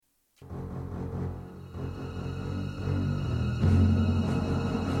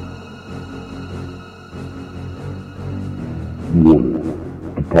Warning.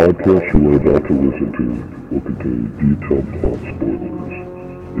 The podcast you are about to listen to will contain detailed plot spoilers.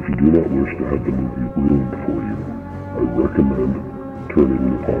 If you do not wish to have the movie ruined for you, I recommend turning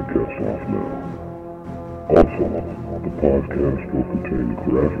the podcast off now. Also, the podcast will contain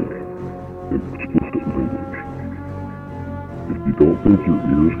graphic and explicit language. If you don't think your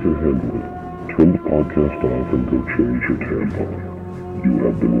ears can handle it, turn the podcast off and go change your tampon. You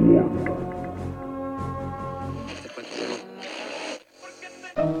have been warned.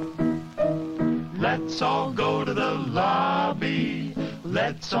 Let's all go to the lobby.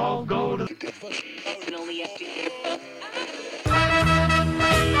 Let's all go to the...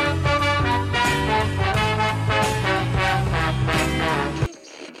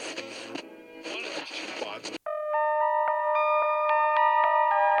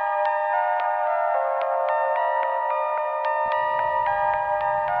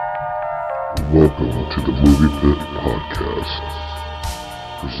 Welcome to the Movie Pit Podcast,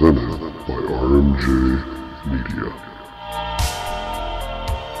 presented by RMJ Media.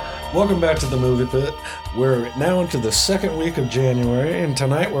 Welcome back to the Movie Pit. We're now into the second week of January, and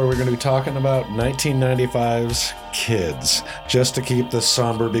tonight we're going to be talking about 1995's Kids, just to keep the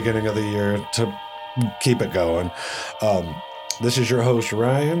somber beginning of the year, to keep it going. This is your host,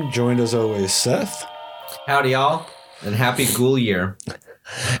 Ryan, joined as always, Seth. Howdy, y'all, and happy ghoul year.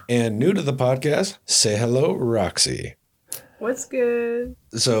 And new to the podcast, say hello, Roxy. What's good?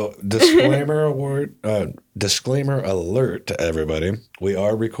 So, disclaimer alert to everybody. We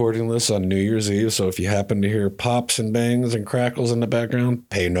are recording this on New Year's Eve, so if you happen to hear pops and bangs and crackles in the background,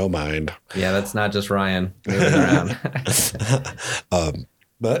 pay no mind. Yeah, that's not just Ryan moving around.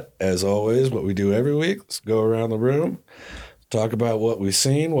 But, as always, what we do every week, let's go around the room, talk about what we've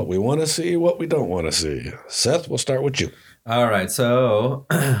seen, what we want to see, what we don't want to see. Seth, we'll start with you. All right, so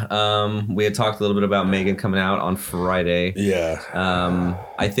we had talked a little bit about Megan coming out on Friday. Yeah.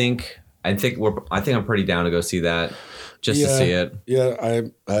 I think I'm pretty down to go see that, just to see it. Yeah,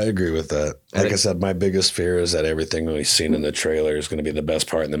 I agree with that. Like I said, my biggest fear is that everything we've seen in the trailer is going to be the best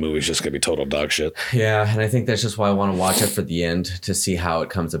part, and the movie's just going to be total dog shit. Yeah, and I think that's just why I want to watch it for the end, to see how it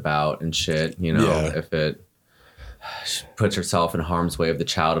comes about and shit. You know, if it puts herself in harm's way of the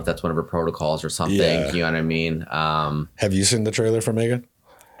child, if that's one of her protocols or something. You know what I mean? Have you seen the trailer for Megan?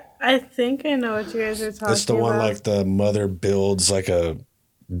 I think I know what you guys are talking about. It's the one like the mother builds like a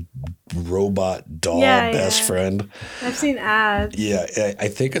robot doll best friend. I've seen ads. Yeah, I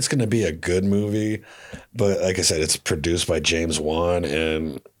think it's going to be a good movie, but like I said, it's produced by James Wan,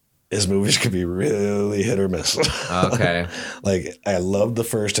 and his movies could be really hit or miss. Okay. Like, I love the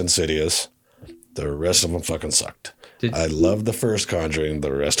first Insidious. The rest of them fucking sucked. I love the first Conjuring.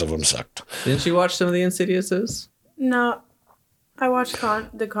 The rest of them sucked. Didn't you watch some of the Insidiouses? No. I watched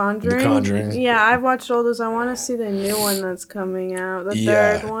The Conjuring. The Conjuring. Yeah, I've watched all those. I want to see the new one that's coming out. The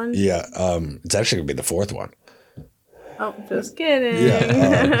third one. Yeah. It's actually going to be the fourth one. Oh, just kidding.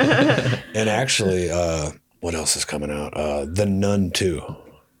 Yeah. And actually, what else is coming out? The Nun 2.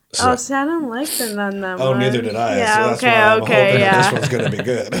 So, see, I don't like the Nun that much. Oh, neither did I. Yeah, so that's why I'm hoping this one's going to be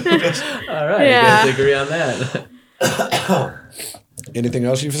good. All right, you guys agree on that. Anything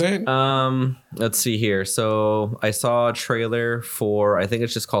else you've seen? Let's see here. So I saw a trailer for, I think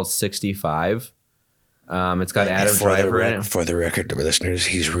it's just called 65. It's got Adam Driver in it. For the record, the listeners,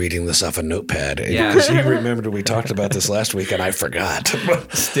 he's reading this off a notepad. Yeah. Because he remembered we talked about this last week and I forgot.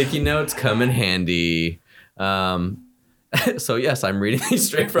 Sticky notes come in handy. So yes, I'm reading these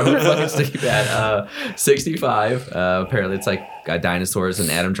straight from a fucking sticky pad. 65. Apparently, it's like got dinosaurs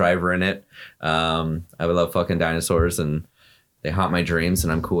and Adam Driver in it. I would love fucking dinosaurs, and they haunt my dreams,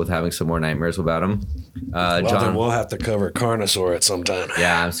 and I'm cool with having some more nightmares about them. Then we'll have to cover Carnosaur at some time.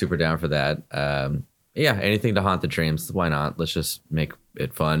 Yeah, I'm super down for that. Yeah, anything to haunt the dreams. Why not? Let's just make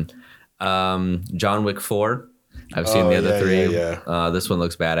it fun. John Wick 4. I've seen the other three. Yeah. This one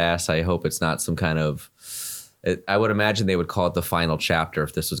looks badass. I hope it's not some kind of... I would imagine they would call it the final chapter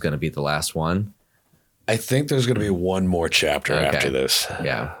if this was going to be the last one. I think there's going to be one more chapter after this.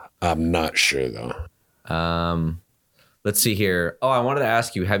 Yeah. I'm not sure, though. Let's see here. Oh, I wanted to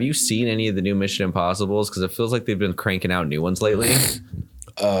ask you, have you seen any of the new Mission Impossibles? Because it feels like they've been cranking out new ones lately.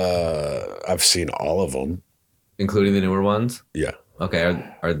 I've seen all of them. Including the newer ones? Yeah. Okay.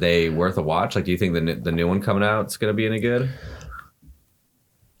 Are they worth a watch? Like, do you think the new one coming out is going to be any good?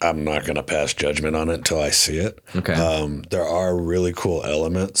 I'm not going to pass judgment on it until I see it. Okay. There are really cool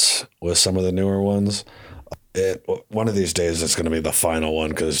elements with some of the newer ones. One of these days, it's going to be the final one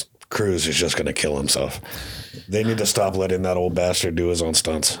because Cruise is just going to kill himself. They need to stop letting that old bastard do his own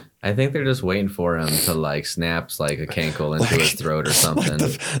stunts. I think they're just waiting for him to like snaps like a cankle into his throat or something.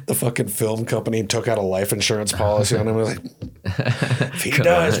 Like the fucking film company took out a life insurance policy on him. Like, If he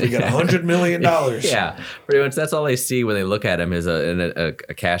dies, we get $100 million. Yeah, pretty much. That's all they see when they look at him is a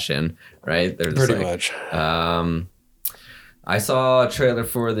cash in, right? They're just Pretty much. I saw a trailer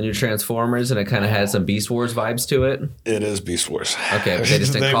for the new Transformers, and it kind of had some Beast Wars vibes to it. It is Beast Wars. Okay, but they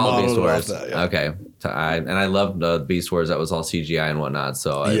just didn't call it Beast Wars. That, yeah. Okay, I loved the Beast Wars. That was all CGI and whatnot.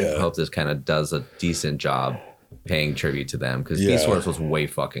 So I hope this kind of does a decent job paying tribute to them, because Beast Wars was way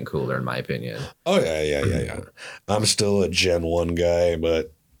fucking cooler in my opinion. Oh yeah. I'm still a Gen 1 guy,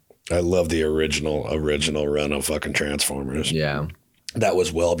 but I love the original run of fucking Transformers. Yeah. That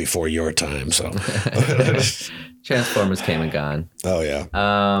was well before your time, so. Transformers came and gone. Oh yeah.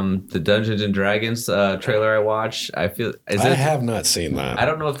 The Dungeons and Dragons trailer I watched, I have not seen that. I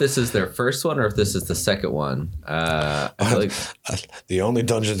don't know if this is their first one or if this is the second one. I feel like the only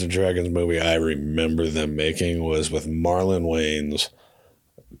Dungeons and Dragons movie I remember them making was with Marlon Wayans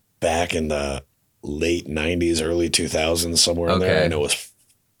back in the late 90s, early 2000s, somewhere in there, and it was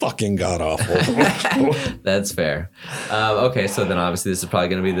fucking god awful. That's fair. Okay, so then obviously this is probably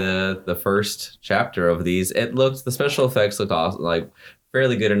going to be the first chapter of these. The special effects looked awesome, like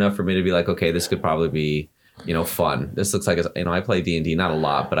fairly good enough for me to be like, okay, this could probably be, fun. This looks like I play D&D not a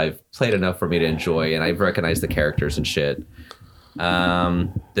lot, but I've played enough for me to enjoy, and I've recognized the characters and shit.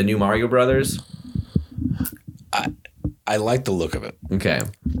 The new Mario Brothers. I like the look of it. Okay,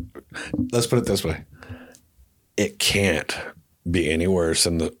 let's put it this way: it can't be any worse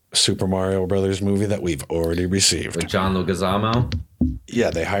than the Super Mario Brothers movie that we've already received. With John Leguizamo?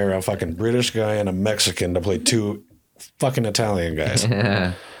 Yeah, they hire a fucking British guy and a Mexican to play two fucking Italian guys.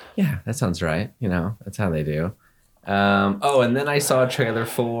 Yeah, that sounds right. That's how they do. And then I saw a trailer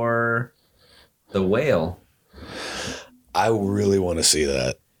for The Whale. I really want to see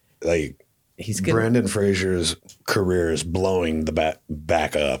that. Like, Brendan Fraser's career is blowing the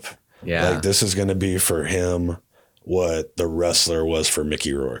back up. Yeah. Like, this is going to be for him what The Wrestler was for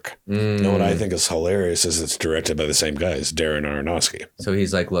Mickey Rourke. And what I think is hilarious is it's directed by the same guys, Darren Aronofsky. So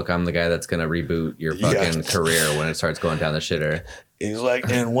he's like, look, I'm the guy that's going to reboot your fucking career when it starts going down the shitter. He's like,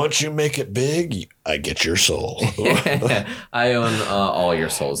 and once you make it big, I get your soul. I own all your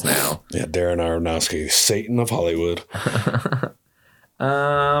souls now. Yeah, Darren Aronofsky, Satan of Hollywood.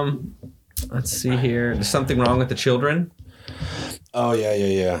 Let's see here. There's something wrong with the children? Oh,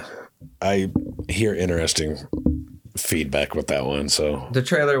 yeah. I hear interesting feedback with that one. So the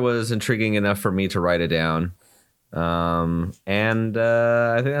trailer was intriguing enough for me to write it down. I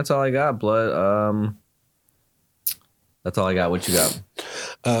think that's all I got. That's all I got. What you got?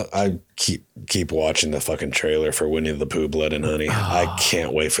 I keep watching the fucking trailer for Winnie the Pooh, Blood and Honey. I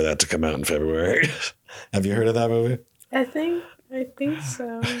can't wait for that to come out in February. Have you heard of that movie? I think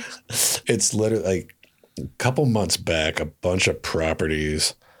so. It's literally like a couple months back, a bunch of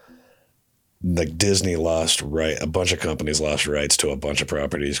properties, like Disney a bunch of companies lost rights to a bunch of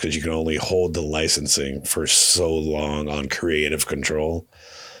properties because you can only hold the licensing for so long on creative control.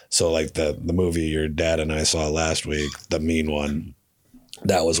 So like the movie your dad and I saw last week, The Mean One,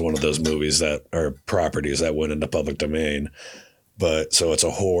 that was one of those movies that are properties that went into public domain. But so it's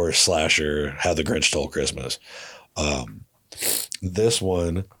a horror slasher, How the Grinch Stole Christmas. This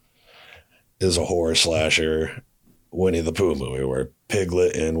one is a horror slasher, Winnie the Pooh movie where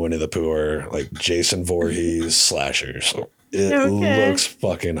Piglet and Winnie the Pooh are like Jason Voorhees slashers. So it looks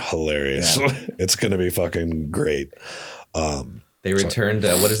fucking hilarious. Yeah. It's going to be fucking great. They returned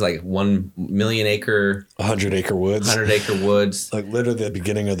what is like 1 million acre... 100 acre woods. 100 acre woods. Like literally at the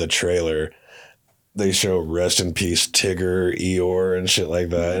beginning of the trailer, they show Rest in Peace Tigger, Eeyore, and shit like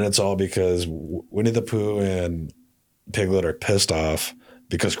that. And it's all because Winnie the Pooh and Piglet are pissed off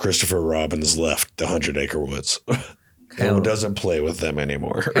because Christopher Robin's left the 100 acre woods. And doesn't play with them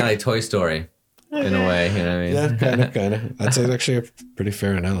anymore. Kind of like Toy Story, in a way. You know what I mean? Yeah, kind of. That's actually a pretty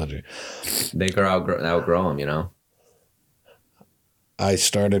fair analogy. They outgrow them, I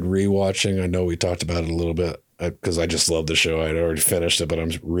started rewatching. I know we talked about it a little bit because I just love the show. I'd already finished it, but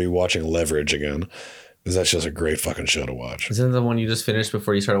I'm rewatching Leverage again because that's just a great fucking show to watch. Isn't it the one you just finished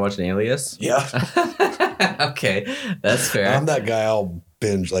before you started watching Alias? Yeah. Okay, that's fair. I'm that guy. I'll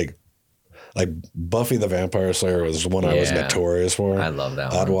binge like Buffy the Vampire Slayer was one I was notorious for. I love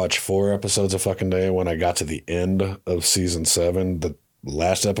that one. I'd watch 4 episodes a fucking day. When I got to the end of season 7, the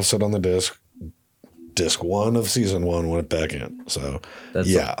last episode on the disc 1 of season 1 went back in. So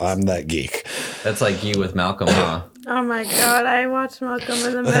I'm that geek. That's like you with Malcolm, huh? Oh my God, I watch Malcolm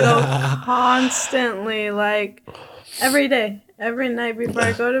in the Middle constantly, like every day. Every night before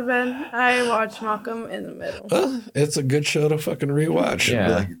I go to bed, I watch Malcolm in the Middle. Well, it's a good show to fucking rewatch.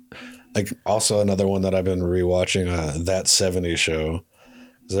 Yeah. Like also another one that I've been rewatching, That 70s Show.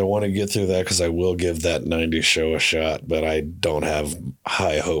 Because I want to get through that because I will give that 90s show a shot, but I don't have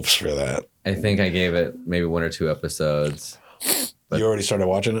high hopes for that. I think I gave it maybe 1 or 2 episodes. But, you already started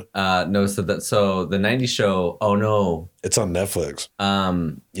watching it? No, so the 90s show, oh no. It's on Netflix.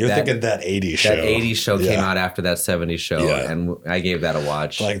 You're thinking that 80s show. That 80s show came out after that 70s show, and I gave that a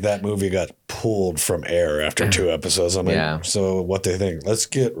watch. Like that movie got pulled from air after 2 episodes. I'm like, so what they think? Let's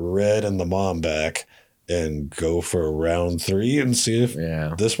get Red and the mom back and go for round 3 and see if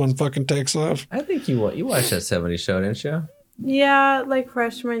this one fucking takes off. I think you watched that 70s show, didn't you? Yeah, like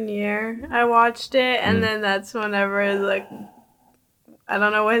freshman year. I watched it, and then that's whenever, like, I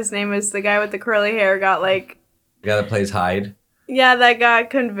don't know what his name is. The guy with the curly hair got, like... The guy that plays Hyde? Yeah, that got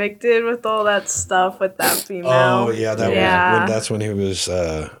convicted with all that stuff with that female. Oh, yeah, that's when he was...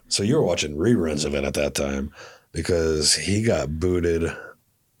 so you were watching reruns of it at that time because he got booted...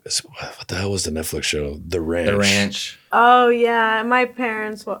 What the hell was the Netflix show? The Ranch. The Ranch. Oh, yeah. My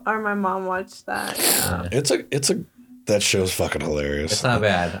parents or my mom watched that. Yeah. That show's fucking hilarious. It's not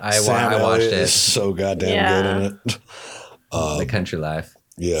bad. I Elliott watched it. Is so goddamn good in it. The country life.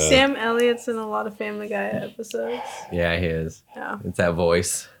 Yeah. Sam Elliott's in a lot of Family Guy episodes. Yeah, he is. Yeah. It's that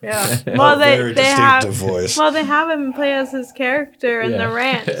voice. Yeah. Well, very distinctive voice. Well, they have him play as his character in The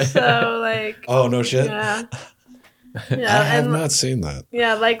Ranch. So, like. Oh, no shit? Yeah. Yeah, I have not seen that.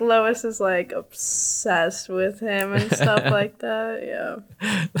 Yeah, like Lois is like obsessed with him and stuff like that. Yeah.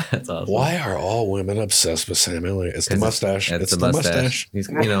 That's awesome. Why are all women obsessed with Sam Elliott? It's the mustache. It's the mustache. He's,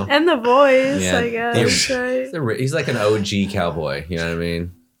 and the voice, I guess. He's like an OG cowboy. You know what I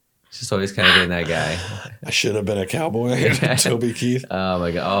mean? He's just always kind of been that guy. I should have been a cowboy. Toby Keith. Oh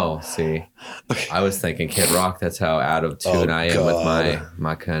my god. Oh, see, I was thinking Kid Rock. That's how out of tune I am with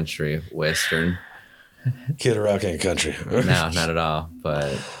my country western. Kid Rock ain't country. No, not at all.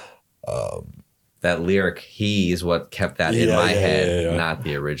 But that lyric, he is what kept that in my head, not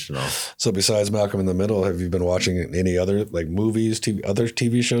the original. So besides Malcolm in the Middle, have you been watching any other like movies, other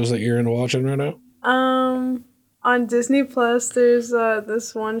TV shows that you're into watching right now? On Disney Plus, there's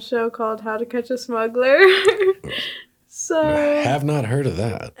this one show called How to Catch a Smuggler. So I have not heard of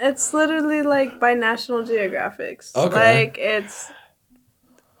that. It's literally like by National Geographic. Okay. Like it's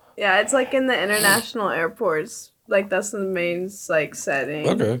like in the international airports. Like that's the main like setting.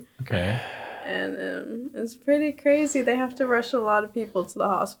 Okay. And it's pretty crazy. They have to rush a lot of people to the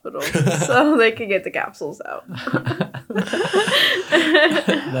hospital so they can get the capsules out.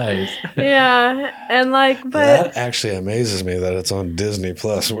 Nice. Yeah, and like, but that actually amazes me that it's on Disney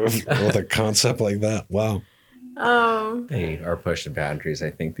Plus with a concept like that. Wow. They are pushing boundaries,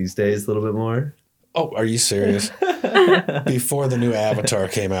 I think, these days a little bit more. Oh, are you serious? Before the new Avatar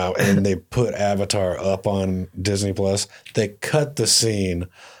came out and they put Avatar up on Disney Plus, they cut the scene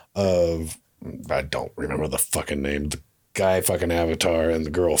of, I don't remember the fucking name, the guy fucking Avatar and the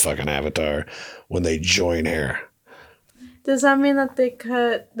girl fucking Avatar when they join hair. Does that mean that they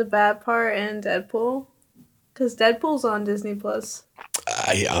cut the bad part in Deadpool? Because Deadpool's on Disney Plus.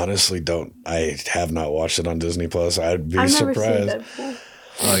 I honestly don't. I have not watched it on Disney Plus. I'd be surprised. I've never seen Deadpool.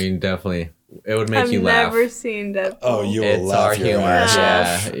 Oh, you definitely. It would make you laugh. I've never seen Deadpool. Oh, you will laugh your ass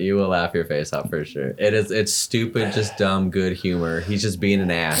off. Yeah, you will laugh your face off for sure. It's stupid, just dumb, good humor. He's just being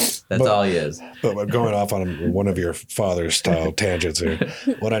an ass. That's all he is. But going off on one of your father's style tangents here,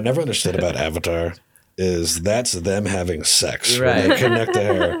 what I never understood about Avatar is that's them having sex. Right. When they connect to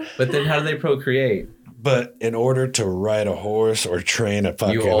hair. But then how do they procreate? But in order to ride a horse or train a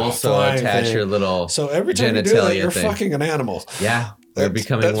fucking you also attach your little so every time you do that, you're fucking an animal. Yeah. They're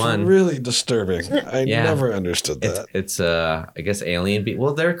becoming one. That's really disturbing. I never understood that. It's I guess alien.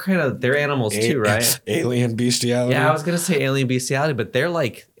 Well, they're animals too, right? Alien bestiality. Yeah, I was gonna say alien bestiality, but they're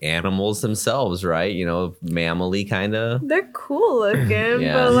like animals themselves, right? You know, mammal-y kind of. They're cool looking,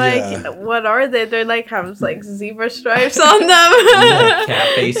 but like, what are they? They're like have like zebra stripes on them.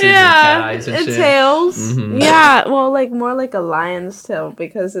 Cat faces and cat eyes and shit. Tails. Mm-hmm. Yeah, well, like more like a lion's tail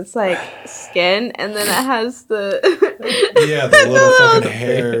because it's like skin, and then it has the the little fucking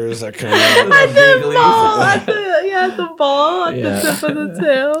hairs that come out. At the ball at the tip of the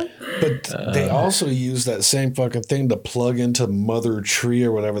tail. But they also use that same fucking thing to plug into Mother Tree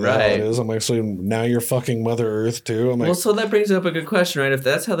or whatever the hell it is. I'm like, so now you're fucking Mother Earth too? I'm like, well, so that brings up a good question, right? If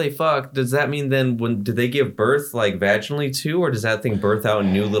that's how they fuck, does that mean then do they give birth like vaginally too, or does that thing birth out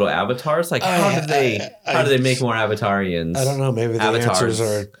new little avatars? Like how do they make more Avatarians? I don't know. Maybe the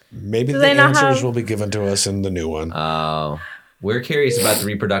answers will be given to us in the new one. Oh. We're curious about the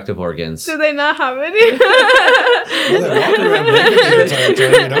reproductive organs. Do they not have any? Well, they walk around naked the entire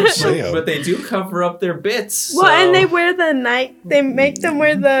time. You don't see them. But they do cover up their bits. Well, and they wear the night. They make them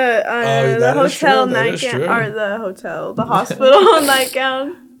wear the hotel nightgown or the hospital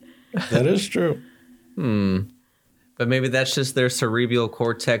nightgown. That is true. But maybe that's just their cerebral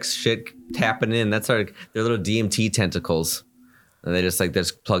cortex shit tapping in. That's like their little DMT tentacles. And they just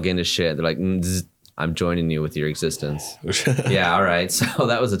plug into shit. They're like, I'm joining you with your existence. Yeah, all right. So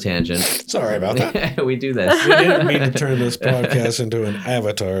that was a tangent. Sorry about that. We do this. We didn't mean to turn this podcast into an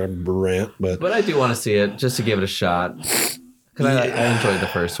Avatar rant, but I do want to see it just to give it a shot. Because I enjoyed the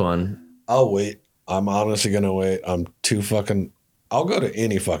first one. I'll wait. I'm honestly going to wait. I'll go to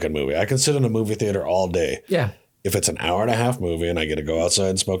any fucking movie. I can sit in a movie theater all day. Yeah. If it's an hour and a half movie and I get to go outside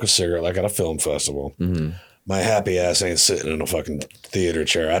and smoke a cigarette like at a film festival, my happy ass ain't sitting in a fucking theater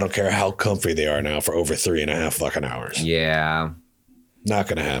chair. I don't care how comfy they are now for over 3.5 fucking hours. Yeah. Not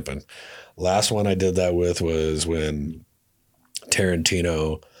going to happen. Last one I did that with was when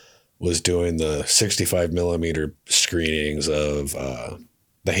Tarantino was doing the 65 millimeter screenings of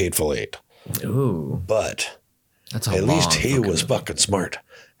The Hateful Eight. Ooh. But that's a at least he was fucking smart.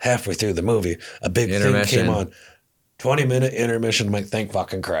 Halfway through the movie, a big thing came on. 20-minute intermission. I'm like, thank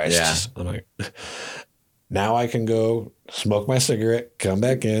fucking Christ. Yeah. I'm like, now I can go smoke my cigarette, come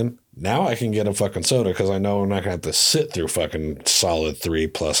back in. Now I can get a fucking soda because I know I'm not going to have to sit through fucking solid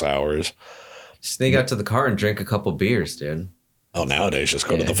 3+ hours. Sneak out to the car and drink a couple beers, dude. Oh, nowadays, just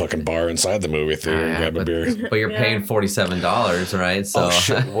go to the fucking bar inside the movie theater and grab a beer. But you're paying $47, right? So. Oh,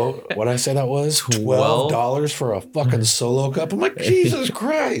 shit. What did I say that was? $12 for a fucking solo cup? I'm like, Jesus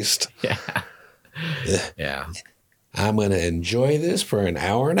Christ. Yeah. Yeah. I'm going to enjoy this for an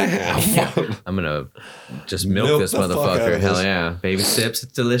hour and a half. Yeah. I'm going to just milk this motherfucker. Hell yeah. Baby sips,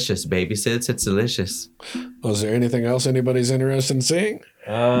 it's delicious. Baby sits, it's delicious. Well, is there anything else anybody's interested in seeing?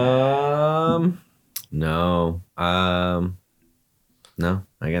 No. No,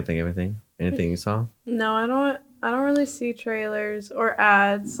 I can't think of anything. Anything you saw? No, I don't really see trailers or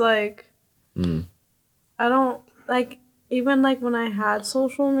ads. Like, I don't even when I had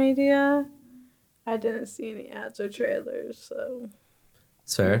social media, I didn't see any ads or trailers. So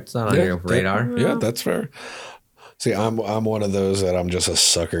it's fair. It's not on your radar. Yeah, that's fair. See, I'm one of those that I'm just a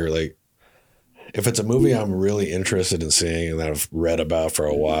sucker. Like, if it's a movie I'm really interested in seeing and that I've read about for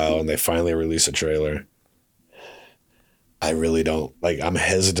a while, and they finally release a trailer, I really don't I'm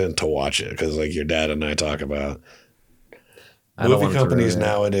hesitant to watch it because your dad and I talk about movie companies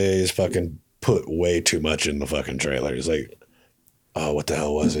nowadays fucking put way too much in the fucking trailers. What the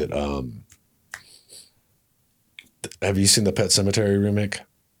hell was it? Have you seen the Pet Sematary remake?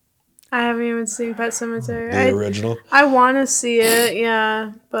 I haven't even seen Pet Sematary. The original? I want to see it,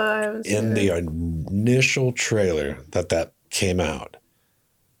 yeah, but I haven't seen it. In the initial trailer that came out,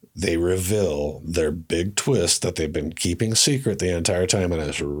 they reveal their big twist that they've been keeping secret the entire time, and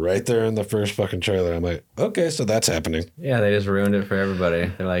it's right there in the first fucking trailer. I'm like, okay, so that's happening. Yeah, they just ruined it for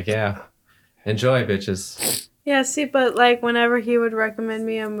everybody. They're like, yeah, enjoy, bitches. Yeah, see, but whenever he would recommend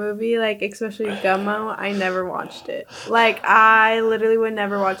me a movie, especially Gummo, I never watched it. I literally would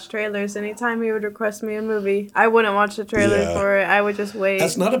never watch trailers. Anytime he would request me a movie, I wouldn't watch the trailer for it. I would just wait.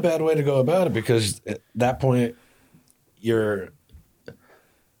 That's not a bad way to go about it because at that point, It's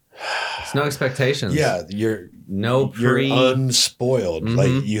no expectations. Yeah, you're unspoiled.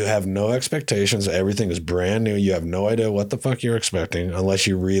 You have no expectations. Everything is brand new. You have no idea what the fuck you're expecting unless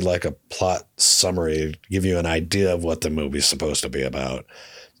you read a plot summary, give you an idea of what the movie's supposed to be about.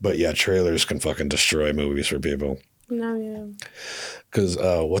 But yeah, trailers can fucking destroy movies for people. No, yeah. Because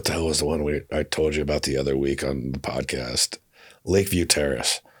what the hell was the one I told you about the other week on the podcast? Lakeview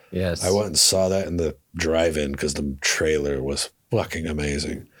Terrace. Yes. I went and saw that in the drive-in because the trailer was fucking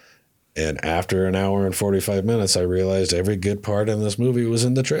amazing. And after an hour and 45 minutes, I realized every good part in this movie was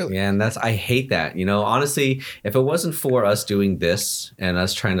in the trailer. Yeah, and I hate that. Honestly, if it wasn't for us doing this and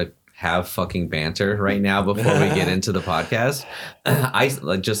us trying to have fucking banter right now before we get into the podcast, I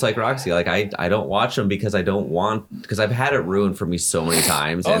just like Roxy, I don't watch them because I've had it ruined for me so many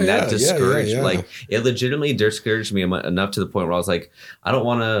times, and that discouraged it legitimately discouraged me enough to the point where I was like, I don't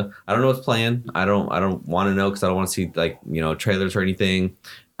know what's playing. I don't want to know because I don't want to see trailers or anything.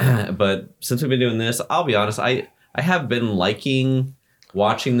 But since we've been doing this, I'll be honest, I have been liking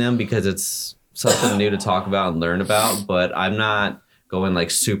watching them because it's something new to talk about and learn about, but I'm not going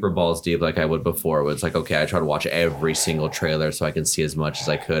super balls deep like I would before. Where it's okay, I try to watch every single trailer so I can see as much as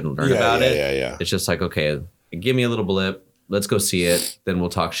I could and learn about it. Yeah. It's just okay, give me a little blip, let's go see it, then we'll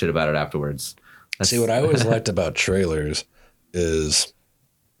talk shit about it afterwards. See, what I always liked about trailers is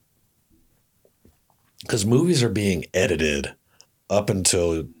because movies are being edited up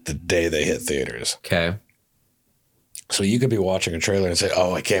until the day they hit theaters. Okay. So you could be watching a trailer and say,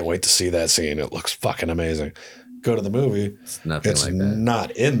 "Oh, I can't wait to see that scene. It looks fucking amazing." Go to the movie. It's nothing like that.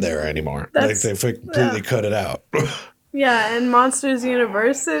 Not in there anymore. Like they completely cut it out. Yeah, and Monsters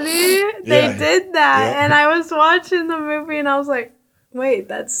University, they did that. Yep. And I was watching the movie and I was like, wait,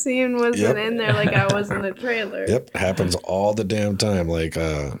 that scene wasn't in there, like I was in the trailer. Yep, happens all the damn time. Like,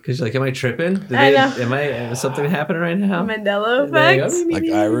 because you're like, am I tripping? Is something happening right now? Mandela effect. Like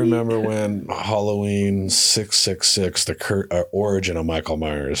I remember when Halloween 666, the origin of Michael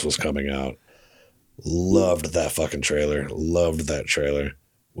Myers was coming out. Loved that fucking trailer. Loved that trailer.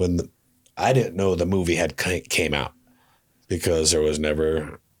 I didn't know the movie had came out because there was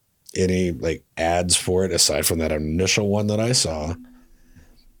never any like ads for it aside from that initial one that I saw.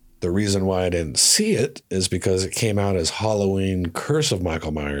 The reason why I didn't see it is because it came out as Halloween Curse of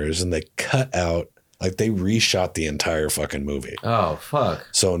Michael Myers and they cut out, like they reshot the entire fucking movie. Oh, fuck.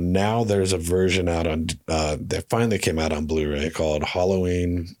 So now there's a version out on, that finally came out on Blu-ray called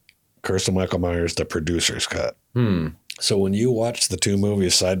Halloween Curse of Michael Myers, the producer's cut. So when you watch the two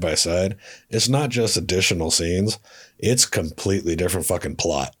movies side by side, it's not just additional scenes. It's completely different fucking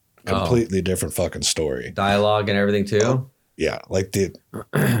plot. Completely different fucking story. Dialogue and everything too? Yeah, like the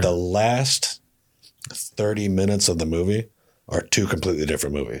last 30 minutes of the movie are two completely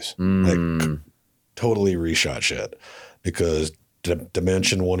different movies. Like totally reshot shit because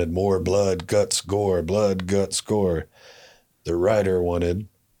Dimension wanted more blood, guts, gore, blood, guts, gore. The writer wanted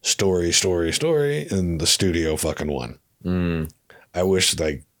story, and the studio fucking won. I wish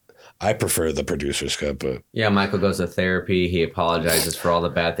I prefer the producer's cut, but yeah, Michael goes to therapy. He apologizes for all the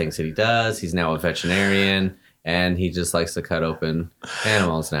bad things that he does. He's now a veterinarian. And he just likes to cut open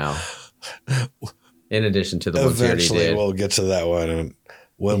animals now. In addition to the ones he already did. Eventually, we'll get to that one. And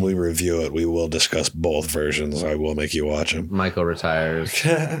when we review it, we will discuss both versions. I will make you watch them. Michael retires.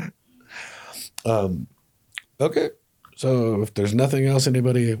 Okay. So if there's nothing else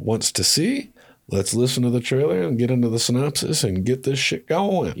anybody wants to see, let's listen to the trailer and get into the synopsis and get this shit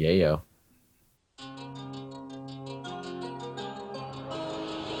going. Yeah, yo.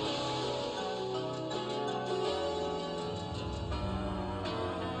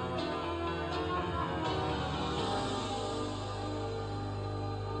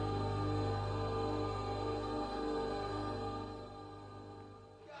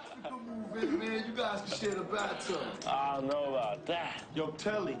 I don't know about that. Yo,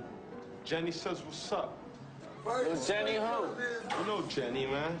 Telly, Jenny says what's up. Yo, Jenny who? You know Jenny,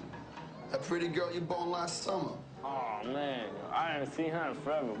 man. That pretty girl you born last summer. Oh, man. I haven't seen her in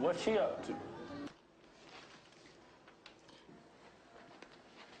forever. What's she up to?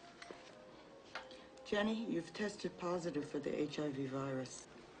 Jenny, you've tested positive for the HIV virus.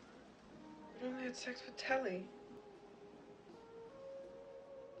 I only had sex with Telly.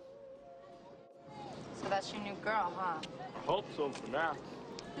 So that's your new girl, huh? I hope so for now.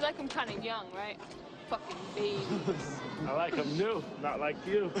 You like him kind of young, right? Fucking baby. I like him new, not like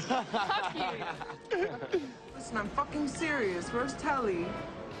you. Fuck you. Listen, I'm fucking serious. Where's Telly?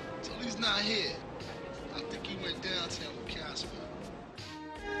 Telly's not here. I think he went downtown with Casper.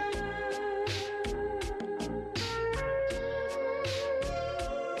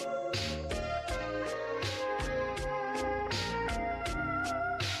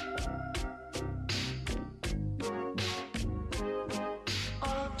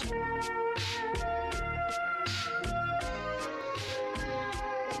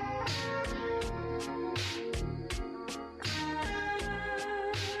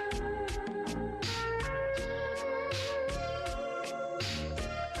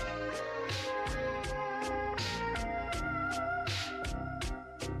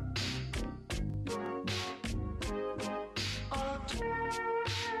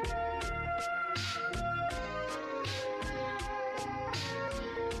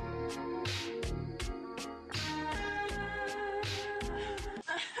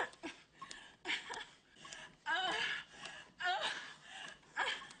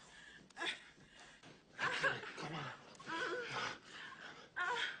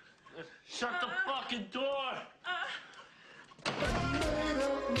 Shut the fucking door!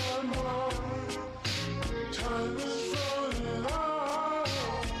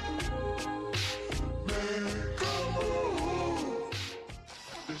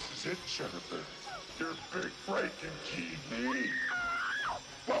 This is it, Jennifer. Your big breaking TV.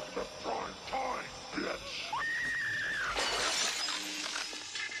 Welcome to prime time, bitch.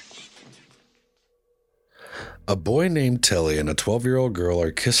 A boy named Telly and a 12-year-old girl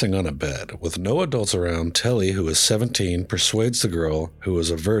are kissing on a bed. With no adults around, Telly, who is 17, persuades the girl, who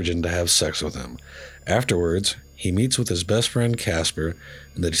is a virgin, to have sex with him. Afterwards, he meets with his best friend Casper,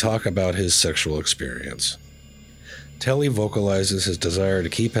 and they talk about his sexual experience. Telly vocalizes his desire to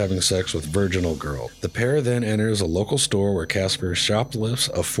keep having sex with virginal girl. The pair then enters a local store where Casper shoplifts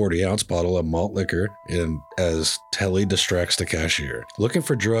a 40-ounce bottle of malt liquor as Telly distracts the cashier. Looking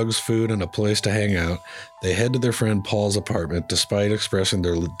for drugs, food, and a place to hang out, they head to their friend Paul's apartment despite expressing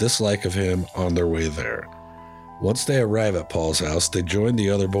their dislike of him on their way there. Once they arrive at Paul's house, they join the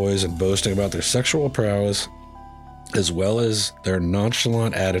other boys in boasting about their sexual prowess as well as their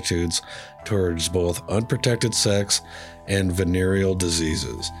nonchalant attitudes towards both unprotected sex and venereal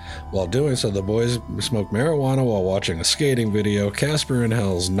diseases. While doing so, the boys smoke marijuana while watching a skating video. Casper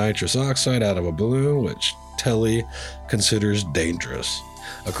inhales nitrous oxide out of a balloon, which Telly considers dangerous.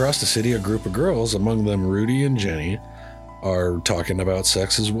 Across the city, a group of girls, among them Rudy and Jenny, are talking about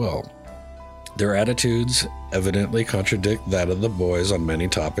sex as well. Their attitudes evidently contradict that of the boys on many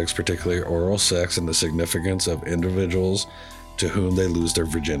topics, particularly oral sex and the significance of individuals to whom they lose their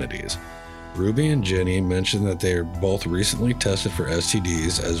virginities. Ruby and Jenny mention that they are both recently tested for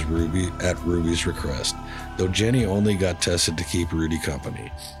STDs at Ruby's request, though Jenny only got tested to keep Rudy company.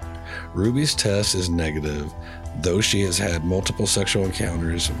 Ruby's test is negative, though she has had multiple sexual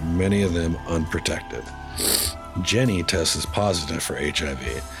encounters, many of them unprotected. Jenny tests positive for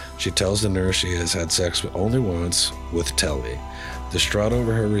HIV. She tells the nurse she has had sex only once with Telly. Distraught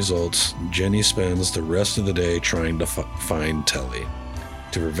over her results, Jenny spends the rest of the day trying to find Telly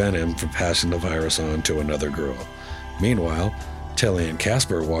to prevent him from passing the virus on to another girl. Meanwhile, Telly and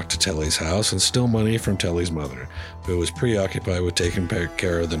Casper walk to Telly's house and steal money from Telly's mother, who was preoccupied with taking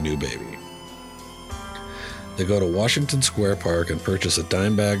care of the new baby. They go to Washington Square Park and purchase a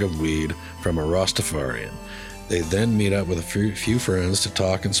dime bag of weed from a Rastafarian. They then meet up with a few friends to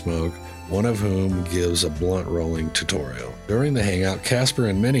talk and smoke, one of whom gives a blunt rolling tutorial. During the hangout, Casper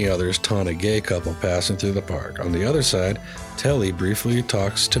and many others taunt a gay couple passing through the park. On the other side, Telly briefly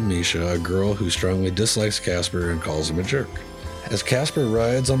talks to Misha, a girl who strongly dislikes Casper and calls him a jerk. As Casper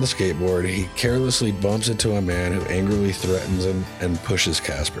rides on the skateboard, he carelessly bumps into a man who angrily threatens him and pushes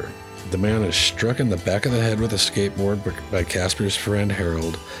Casper. The man is struck in the back of the head with a skateboard by Casper's friend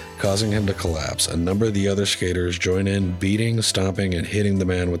Harold, causing him to collapse. A number of the other skaters join in, beating, stomping, and hitting the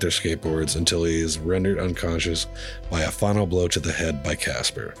man with their skateboards until he is rendered unconscious by a final blow to the head by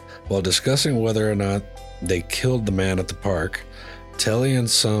Casper. While discussing whether or not they killed the man at the park, Telly and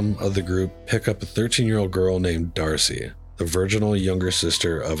some of the group pick up a 13-year-old girl named Darcy, the virginal younger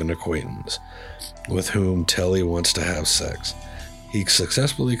sister of an acquaintance, with whom Telly wants to have sex. He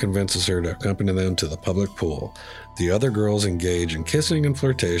successfully convinces her to accompany them to the public pool. The other girls engage in kissing and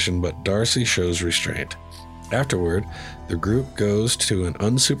flirtation, but Darcy shows restraint. Afterward, the group goes to an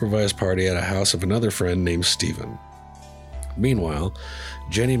unsupervised party at a house of another friend named Stephen. Meanwhile,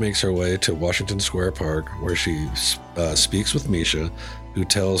 Jenny makes her way to Washington Square Park, where she speaks with Misha, who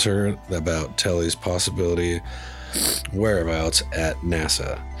tells her about Telly's possibility whereabouts at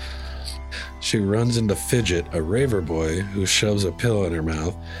NASA. She runs into Fidget, a raver boy, who shoves a pill in her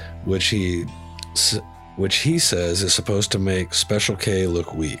mouth, which he says is supposed to make Special K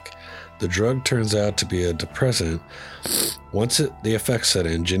look weak. The drug turns out to be a depressant. Once the effects set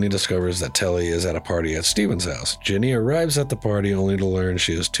in, Jenny discovers that Telly is at a party at Steven's house. Jenny arrives at the party only to learn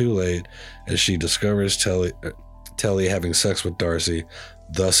she is too late as she discovers Telly having sex with Darcy,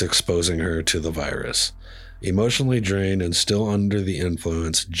 thus exposing her to the virus. Emotionally drained and still under the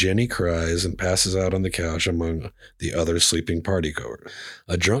influence, Jenny cries and passes out on the couch among the other sleeping partygoers.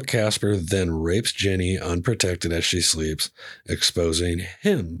 A drunk Casper then rapes Jenny unprotected as she sleeps, exposing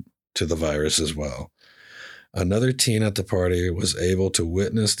him to the virus as well. Another teen at the party was able to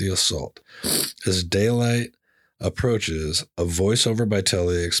witness the assault. As daylight approaches, a voiceover by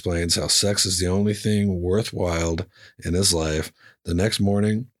Telly explains how sex is the only thing worthwhile in his life. The next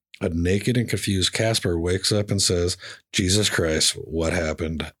morning, a naked and confused Casper wakes up and says, "Jesus Christ, what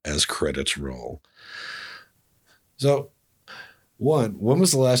happened?" as credits roll. So, when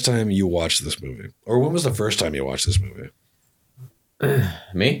was the last time you watched this movie? Or when was the first time you watched this movie?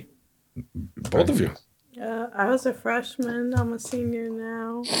 Me? Both of you. I was a freshman. I'm a senior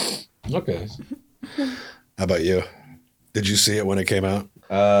now. Okay. How about you? Did you see it when it came out?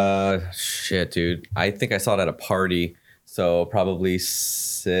 Shit, dude. I think I saw it at a party. So probably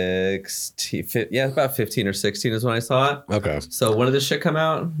 16, about 15 or 16 is when I saw it. Okay. So when did this shit come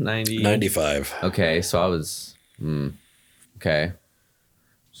out? 95. Okay, so I was, okay.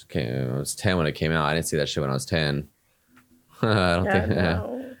 I was 10 when it came out. I didn't see that shit when I was 10. I don't think.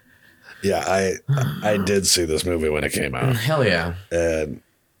 No. Yeah, I did see this movie when it came out. Hell yeah. And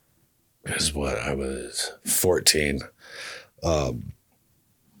it was what I was 14.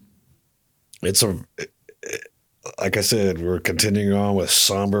 Like I said, we're continuing on with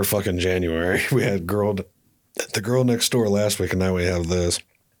somber fucking January. We had the girl next door last week, and now we have this.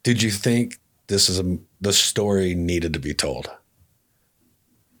 Did you think the story needed to be told?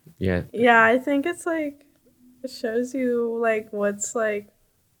 Yeah. Yeah, I think it's like it shows you like what's like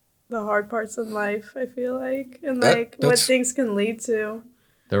the hard parts in life, I feel like, and like what things can lead to.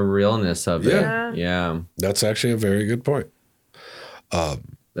 The realness of it. Yeah. That's actually a very good point.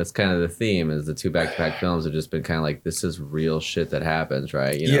 That's kind of the theme, is the two back-to-back films have just been kind of like, this is real shit that happens,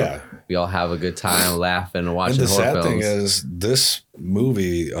 right? You know, we all have a good time laughing and watching horror films. And the sad thing is, this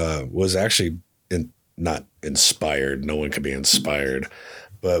movie was actually not inspired. No one could be inspired,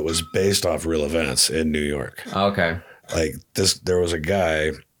 but was based off real events in New York. Okay. Like there was a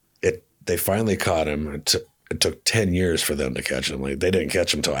guy. They finally caught him. It took 10 years for them to catch him. Like, they didn't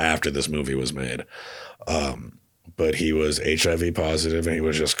catch him until after this movie was made. But he was HIV positive, and he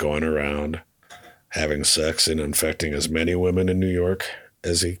was just going around having sex and infecting as many women in New York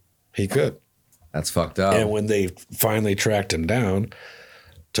as he could. That's fucked up. And when they finally tracked him down,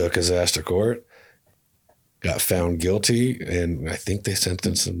 took his ass to court, got found guilty, and I think they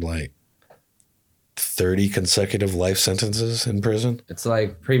sentenced him like 30 consecutive life sentences in prison. It's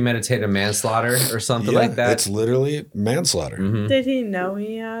like premeditated manslaughter or something like that. It's literally manslaughter. Mm-hmm. Did he know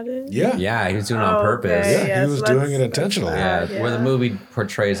he had it? Yeah. Yeah, he was doing it on purpose. Okay. Yeah, he was doing it intentionally. Yeah, where the movie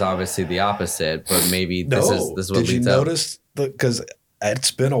portrays obviously the opposite, but maybe this is what Did you leads up. notice? Because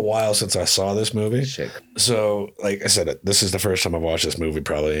it's been a while since I saw this movie. Shit. So, like I said, this is the first time I've watched this movie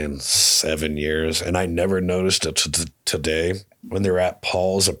probably in 7 years, and I never noticed it today when they were at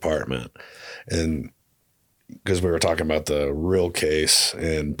Paul's apartment. And because we were talking about the real case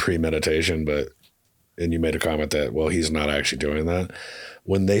and premeditation, and you made a comment that, well, he's not actually doing that.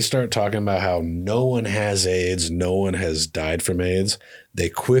 When they start talking about how no one has AIDS, no one has died from AIDS, they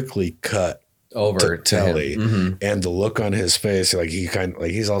quickly cut over to Telly, and the look on his face, like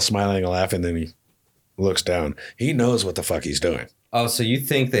he's all smiling and laughing, then he looks down. He knows what the fuck he's doing. Oh, so you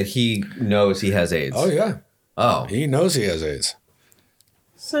think that he knows he has AIDS? Oh yeah. Oh, he knows he has AIDS.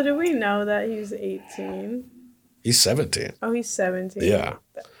 So do we know that he's 18? He's 17. Oh, he's 17. Yeah.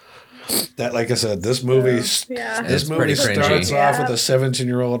 That, like I said, this movie. Yeah. This movie starts off with a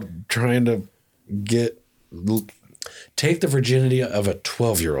 17-year-old trying to take the virginity of a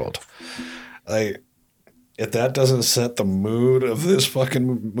 12-year-old. Like, if that doesn't set the mood of this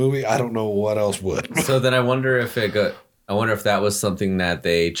fucking movie, I don't know what else would. So then I wonder if that was something that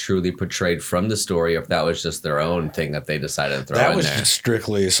they truly portrayed from the story, or if that was just their own thing that they decided to throw in there. That was just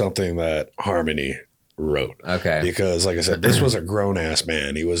strictly something that Harmony wrote. Okay. Because, like I said, this was a grown-ass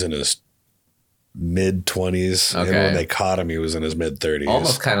man. He was in his mid-20s. Okay. And when they caught him, he was in his mid-30s.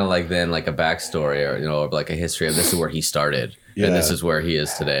 Almost kind of like then like a backstory or like a history of this is where he started. Yeah. And this is where he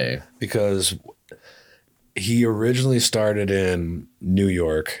is today. Because he originally started in New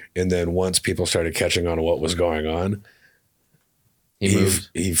York, and then once people started catching on to what was going on,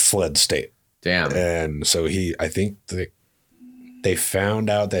 he fled state. Damn. And so I think they found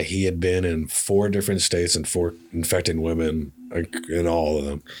out that he had been in 4 different states and 4 infecting women in all of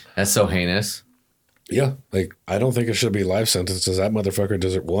them. That's so heinous. Yeah. Like, I don't think it should be life sentences. That motherfucker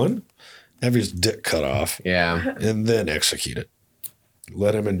does it one, have his dick cut off. Yeah. And then execute it.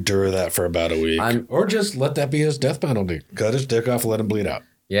 Let him endure that for about a week. Or just let that be his death penalty. Cut his dick off and let him bleed out.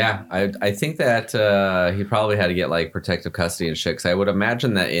 Yeah, I think that he probably had to get like protective custody and shit. Because I would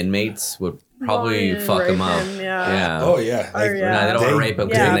imagine that inmates would probably fuck him up. Yeah. Oh yeah. Like, they don't want to rape him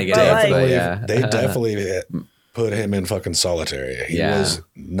because they get it. They definitely put him in fucking solitary. He was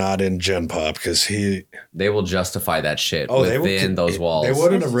not in Gen Pop because they will justify that shit within those walls. They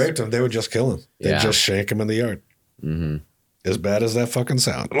wouldn't have raped him. They would just kill him. They'd just shank him in the yard. Mm-hmm. As bad as that fucking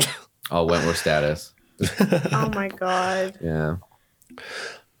sounds. Oh, Wentworth status. Oh my God. Yeah.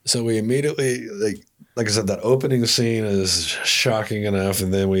 So we immediately, like I said, that opening scene is shocking enough,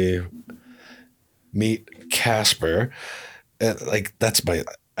 and then we meet Casper. And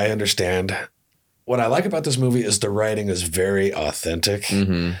I understand. What I like about this movie is the writing is very authentic,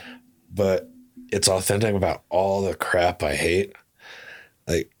 but it's authentic about all the crap I hate.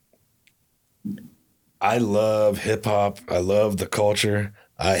 Like, I love hip hop. I love the culture.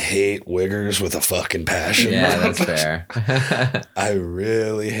 I hate wiggers with a fucking passion. Yeah, that's fair. I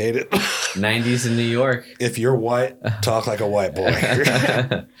really hate it. 90s in New York. If you're white, talk like a white boy.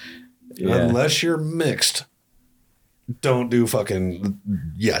 Unless you're mixed, don't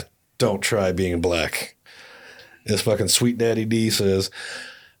try being black. As fucking Sweet Daddy D says,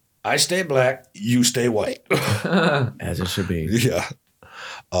 I stay black, you stay white. As it should be. Yeah.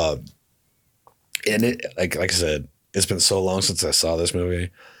 And it, like I said, it's been so long since I saw this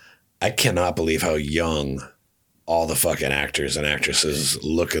movie. I cannot believe how young all the fucking actors and actresses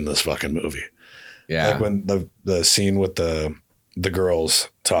look in this fucking movie. Yeah. Like when the scene with the girls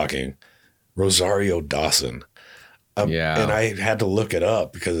talking, Rosario Dawson. Yeah. And I had to look it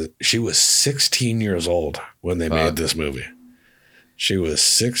up because she was 16 years old when they made this movie. She was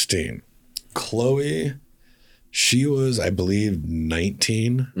 16. Chloe, she was, I believe,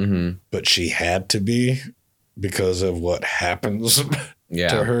 19, but she had to be because of what happens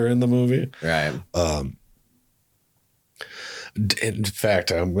to her in the movie. Right. In fact,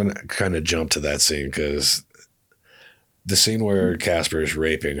 I'm going to kind of jump to that scene because the scene where Casper is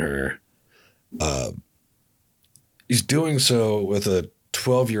raping her, he's doing so with a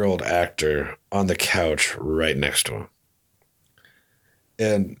 12-year-old actor on the couch right next to him.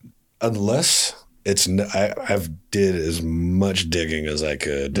 And unless it's, I've did as much digging as I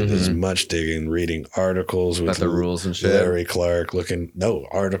could, did as much digging, reading articles with the rules and shit. Larry Clark,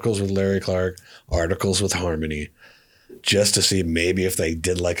 articles with Larry Clark, articles with Harmony, just to see maybe if they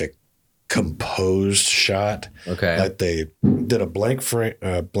did like a composed shot. Okay. Like they did a blank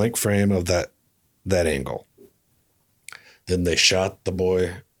frame of that angle. Then they shot the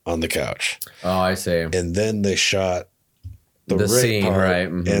boy on the couch. Oh, I see. And then they shot the rape scene, part, right?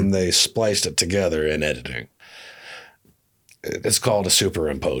 And they spliced it together in editing. It's called a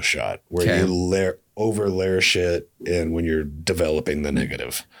superimpose shot, where you overlayer shit in when you're developing the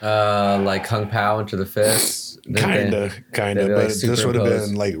negative. Like Kung Pao into the fists. Kind of. But this would have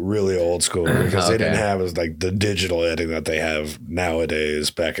been like really old school because they didn't have like the digital editing that they have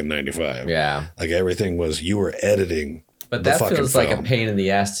nowadays back in 95. Yeah. Like everything was, you were editing. But that feels like a pain in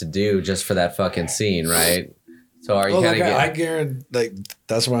the ass to do just for that fucking scene, right? So are you I guarantee, like,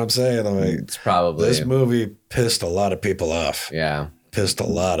 that's what I'm saying. I'm like, it's probably this movie pissed a lot of people off. Yeah. Pissed a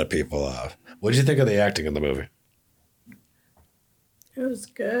lot of people off. What did you think of the acting in the movie? It was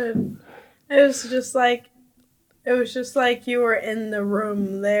good. It was just like you were in the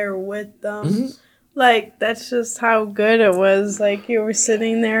room there with them. Like, that's just how good it was. Like, you were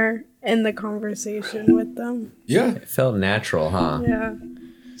sitting there in the conversation with them. Yeah. It felt natural, huh? Yeah.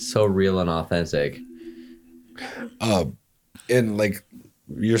 So real and authentic. And like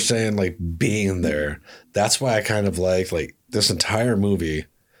you're saying, like being there, that's why I kind of like this entire movie.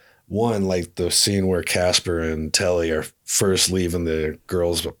 One, like the scene where Casper and Telly are first leaving the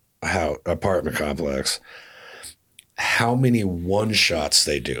girls' apartment complex. How many one shots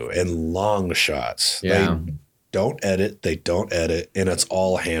they do and long shots. Yeah. They don't edit, and it's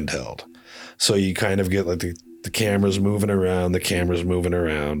all handheld. So you kind of get like the camera's moving around,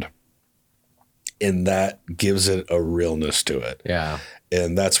 and that gives it a realness to it. Yeah.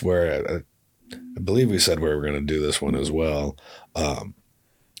 And that's where I believe we said we were going to do this one as well.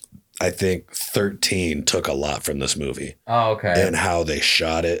 I think 13 took a lot from this movie. Oh, okay. And how they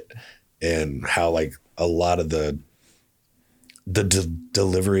shot it and how like a lot of the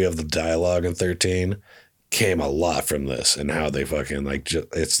delivery of the dialogue in 13 came a lot from this, and how they fucking like,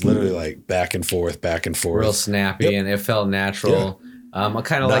 it's literally like back and forth. Real snappy, and it felt natural. Yeah. I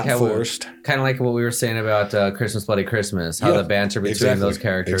kind of like how what we were saying about Christmas Bloody Christmas, how the banter between those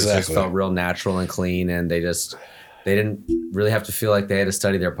characters just felt real natural and clean, and they didn't really have to feel like they had to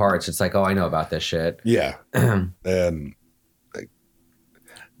study their parts. It's like, oh, I know about this shit. Yeah. And like,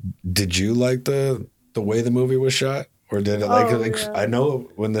 did you like the way the movie was shot, or did it yeah. I know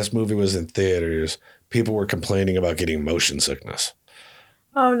when this movie was in theaters, people were complaining about getting motion sickness.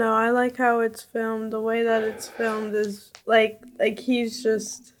 Oh no, I like how it's filmed. The way that it's filmed is like he's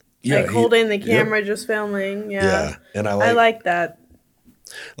just holding the camera, just filming. Yeah. Yeah, and I like that.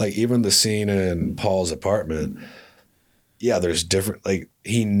 Like even the scene in Paul's apartment. Yeah, there's different. Like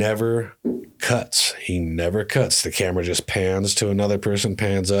he never cuts. The camera just pans to another person,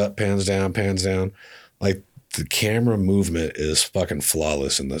 pans up, pans down. Like the camera movement is fucking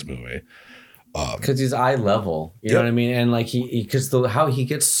flawless in this movie. Because he's eye level, you know what I mean, and like how he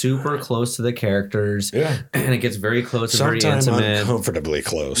gets super close to the characters, and it gets very close, sometimes and very intimate, uncomfortably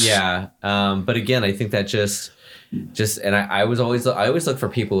close. Yeah, but again, I think that just, and I always look for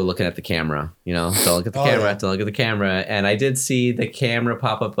people who are looking at the camera. You know, don't look at the camera, don't look at the camera. And I did see the camera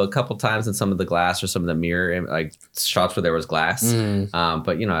pop up a couple times in some of the glass or some of the mirror, like shots where there was glass.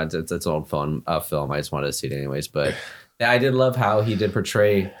 But you know, it's an old film. I just wanted to see it anyways. But I did love how he did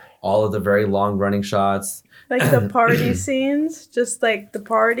portray all of the very long running shots. Like the party scenes, just like the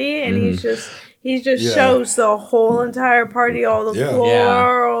party, and he just Yeah. shows the whole entire party, all the Yeah. floor,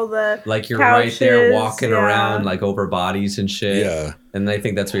 Yeah. all the Like you're couches, right there walking yeah. around like over bodies and shit. Yeah. And I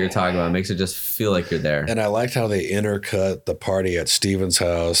think that's what you're talking about. It makes it just feel like you're there. And I liked how they intercut the party at Steven's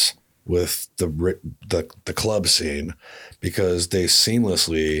house with the club scene, because they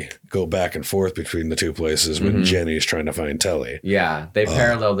seamlessly go back and forth between the two places when Jenny's trying to find Telly. Yeah, they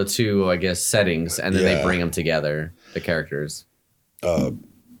parallel the two, I guess, settings, and then they Yeah. bring them together, the characters.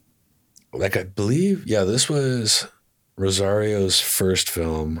 Like I believe, this was Rosario's first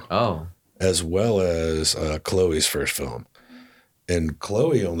film. Oh. As well as Chloe's first film. And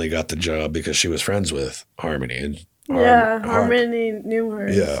Chloe only got the job because she was friends with Harmony. And Harmony knew her,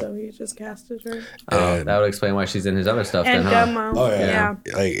 Yeah. so he just casted her. Oh, that would explain why she's in his other stuff And then, huh? Gummo. Oh,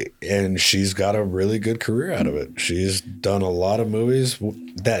 yeah. And she's got a really good career out of it. She's done a lot of movies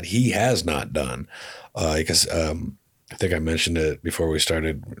that he has not done. Because I think I mentioned it before we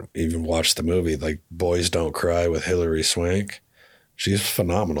started even watched the movie, like Boys Don't Cry with Hilary Swank. She's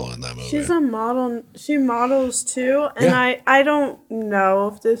phenomenal in that movie. She's a model. She models too, and I don't know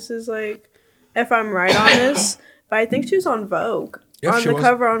if this is like, if I'm right on this, but I think she was on Vogue. Yeah, on she the was.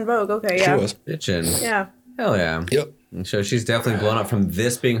 cover on Vogue. Okay, yeah. She was. Bitchin'. Yeah. Hell yeah. Yep. And so she's definitely blown up from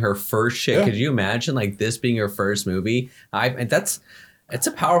this being her first shit. Yeah. Could you imagine like this being her first movie? It's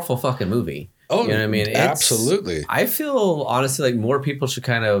a powerful fucking movie. Oh, you know what I mean? Absolutely. I feel honestly like more people should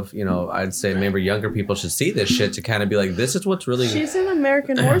kind of, I'd say maybe younger people should see this shit to kind of be like, this is what's really. She's in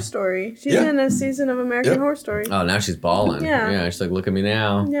American Horror Story. She's in a season of American Horror Story. Oh, now she's balling. Yeah. She's like, look at me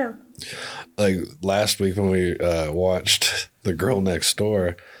now. Yeah. Like last week when we watched The Girl Next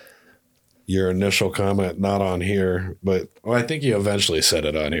Door, your initial comment, not on here, but I think you eventually said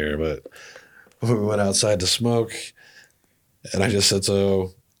it on here, but we went outside to smoke and I just said,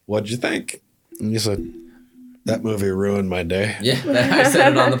 so what'd you think? And you said, that movie ruined my day. Yeah, I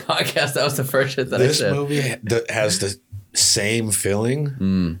said it on the podcast. That was the first shit that I said. This movie has the same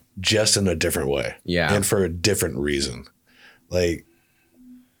feeling, just in a different way. Yeah. And for a different reason. Like,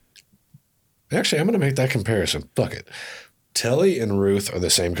 actually, I'm going to make that comparison. Fuck it. Telly and Ruth are the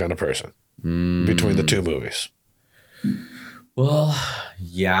same kind of person between the two movies. Well,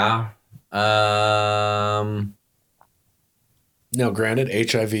 yeah. Now, granted,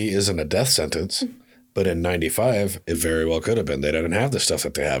 HIV isn't a death sentence, but in 95, it very well could have been. They didn't have the stuff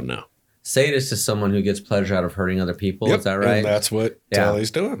that they have now. Say this to someone who gets pleasure out of hurting other people. Is that right? And that's what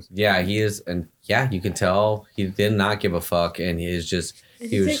Telly's doing. Yeah, he is. And yeah, you can tell he did not give a fuck. And he is just.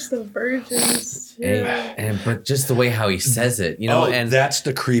 He takes the virgins too. But just the way how he says it, and that's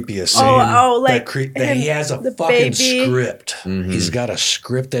the creepiest scene. That he has a fucking script. He's got a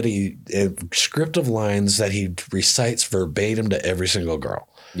script script of lines that he recites verbatim to every single girl.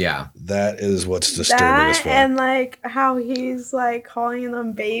 Yeah, that is what's disturbing as fuck. And like how he's like calling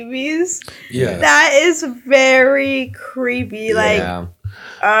them babies. Yeah, that is very creepy. Like.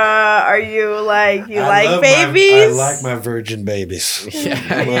 Are you like babies? I like my virgin babies.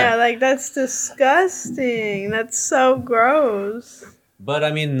 Yeah, like that's disgusting. That's so gross. But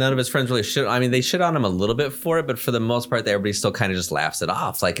I mean, none of his friends really shit. I mean, they shit on him a little bit for it, but for the most part, everybody still kind of just laughs it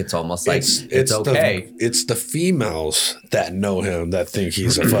off. Like it's almost like it's okay. It's the females that know him that think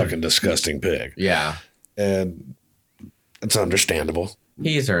he's a fucking disgusting pig. Yeah, and it's understandable.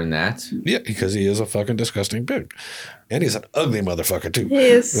 He's earned that. Yeah, because he is a fucking disgusting pig. And he's an ugly motherfucker, too. He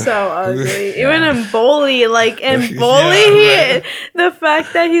is so ugly. Even in Bully, the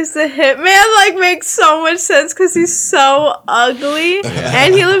fact that he's the hitman, like, makes so much sense because he's so ugly.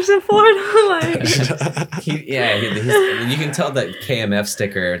 And he lives in Florida, you can tell that KMF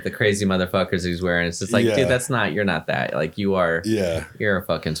sticker, the crazy motherfuckers he's wearing. It's just like, dude, you're not that. Like, you're a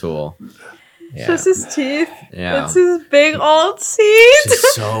fucking tool. Yeah. Just his teeth. Yeah. It's his big old teeth.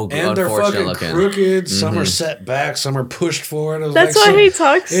 Just so good. And they're fucking looking. crooked. Some are set back. Some are pushed forward. That's why he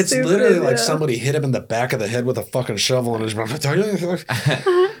talks It's stupid, literally like somebody hit him in the back of the head with a fucking shovel and his mouth.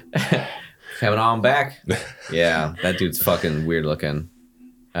 Coming on back. Yeah, that dude's fucking weird looking.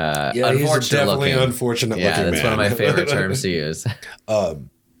 He's definitely unfortunate looking man. That's one of my favorite terms to use. A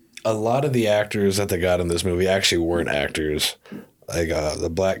lot of the actors that they got in this movie actually weren't actors. Like the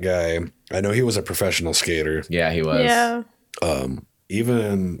black guy, I know he was a professional skater. Yeah, he was. Yeah.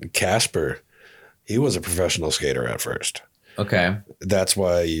 Even Casper, he was a professional skater at first. Okay. That's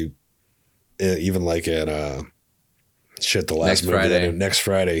why even like in the last movie, Next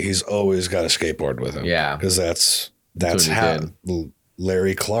Friday, he's always got a skateboard with him. Yeah. Because that's how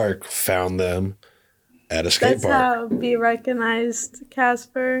Larry Clark found them at a skate park. That's how we recognized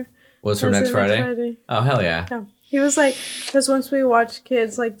Casper. Was from Next Friday? Oh, hell yeah. He was like, because once we watched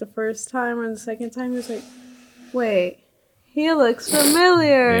Kids, like the first time or the second time, he was like, wait, he looks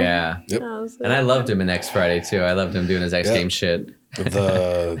familiar. Yeah. Yep. And I loved him in Next Friday too. I loved him doing his X Games shit.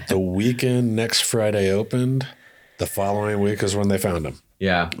 The weekend Next Friday opened. The following week is when they found him.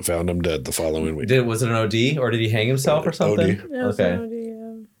 Yeah. Found him dead the following week. Was it an OD or did he hang himself or something? OD. Yeah, Okay. OD,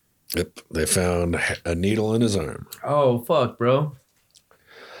 yeah. Yep. They found a needle in his arm. Oh, fuck, bro.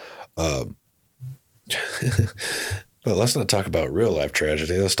 But let's not talk about real life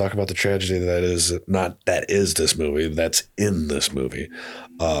tragedy. Let's talk about the tragedy that is this movie, that's in this movie.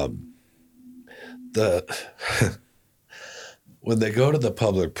 When they go to the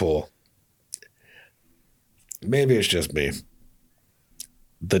public pool, maybe it's just me.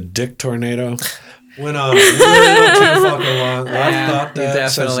 The dick tornado went on a little too fucking long. I've thought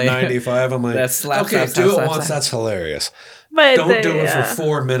that since 95. I'm like, okay, do it once. That's hilarious. But don't do it for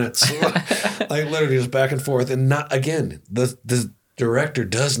 4 minutes. Like literally just back and forth. And not again, the director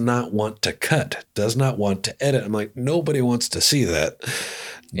does not want to cut, does not want to edit. I'm like, nobody wants to see that.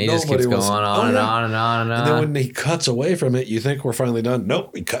 He just keeps going on and on and on and on. And then when he cuts away from it, you think we're finally done.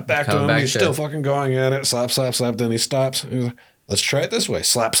 Nope, we cut back to him. He's still fucking going at it. Slap, slap, slap. Then he stops. He's like, let's try it this way.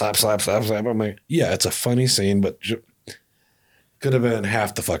 Slap, slap, slap, slap, slap. I'm like, yeah, it's a funny scene, but could have been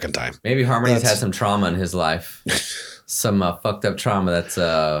half the fucking time. Maybe Harmony's had some trauma in his life. Some fucked up trauma that's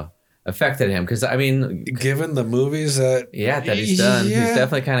affected him. Because, I mean... Given the movies that he's done, he's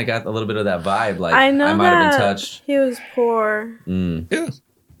definitely kind of got a little bit of that vibe. Like, I know I might have been touched. He was poor. Yeah.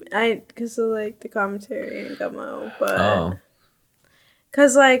 Because of, like, the commentary and Gummo, but...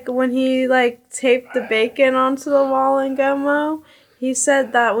 Because, like, when he, like, taped the bacon onto the wall in Gummo, he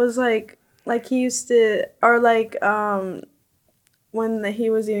said that was, like he used to... Or, like, when he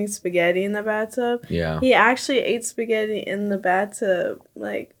was eating spaghetti in the bathtub. Yeah. He actually ate spaghetti in the bathtub,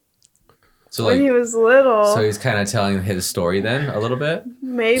 like, so, when he was little. So he's kind of telling his story then, a little bit?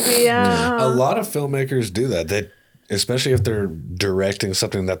 Maybe, yeah. A lot of filmmakers do that. They, especially if they're directing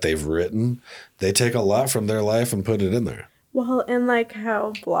something that they've written, they take a lot from their life and put it in there. Well, and, like,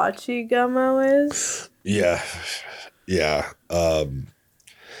 how blotchy Gummo is. Yeah. Yeah.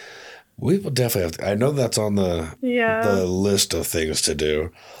 We will definitely have to. I know that's on the list of things to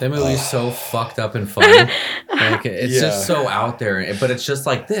do. That movie's so fucked up and fun. Like, it's just so out there, but it's just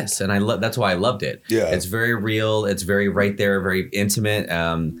like this, and that's why I loved it. Yeah, it's very real. It's very right there, very intimate.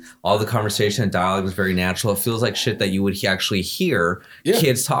 All the conversation and dialogue was very natural. It feels like shit that you would actually hear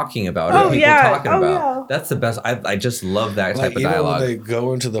kids talking about or people talking about. Yeah. That's the best. I just love that type of dialogue. Even when they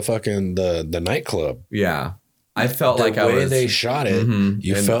go into the fucking the nightclub. Yeah. I felt like the way they shot it,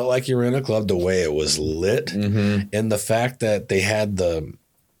 you felt like you were in a club, the way it was lit, and the fact that they had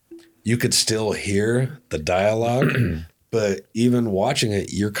you could still hear the dialogue, but even watching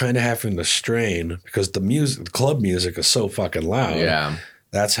it, you're kind of having to strain because the club music is so fucking loud. Yeah.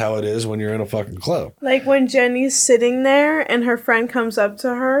 That's how it is when you're in a fucking club. Like when Jenny's sitting there and her friend comes up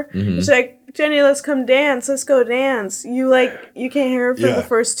to her, she's like, Jenny, let's come dance. Let's go dance. You can't hear her for the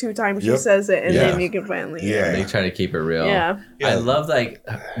first 2 times she says it, and then you can finally hear it. They try to keep it real. Yeah. I love, like,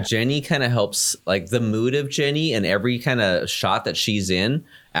 Jenny kind of helps, like, the mood of Jenny and every kind of shot that she's in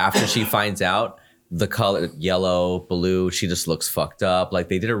after she finds out the color, yellow, blue, she just looks fucked up. Like,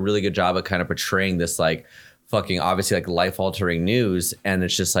 they did a really good job of kind of portraying this, like, fucking, obviously, like, life-altering news, and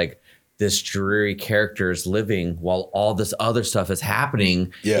it's just, like, this dreary character is living while all this other stuff is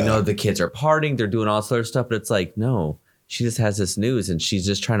happening. Yeah. You know, the kids are partying, they're doing all this other stuff, but it's like, no, she just has this news and she's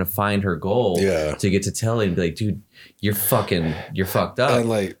just trying to find her goal to get to Telly and be like, dude, you're fucked up. And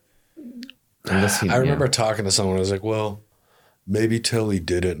like, I remember talking to someone, I was like, well, maybe Telly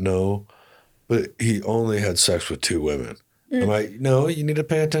didn't know, but he only had sex with 2 women. I'm like, no, you need to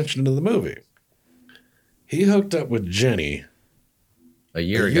pay attention to the movie. He hooked up with Jenny a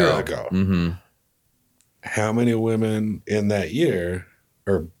year ago. Mm-hmm. How many women in that year,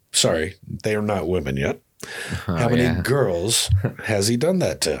 or sorry, they are not women yet. How many girls has he done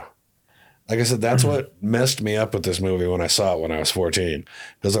that to? Like I said, that's what messed me up with this movie when I saw it when I was 14.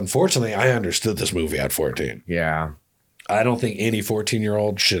 Because unfortunately, I understood this movie at 14. Yeah. I don't think any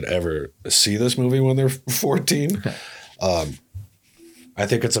 14-year-old should ever see this movie when they're 14. I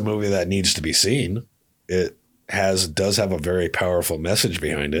think it's a movie that needs to be seen. It does have a very powerful message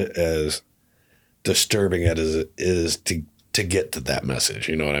behind it, as disturbing as it is to get to that message.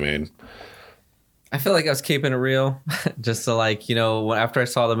 You know what I mean? I feel like I was keeping it real. Just to, like, you know, after I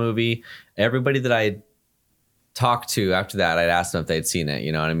saw the movie, everybody that I talked to after that, I'd asked them if they'd seen it.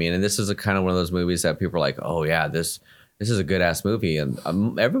 You know what I mean? And this is a kind of one of those movies that people are like, oh yeah, this is a good ass movie. And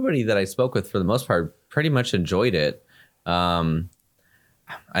everybody that I spoke with, for the most part, pretty much enjoyed it. I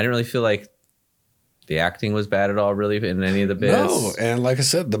didn't really feel like the acting was bad at all, really, in any of the bits. No, and like I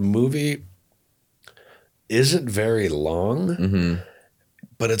said, the movie isn't very long,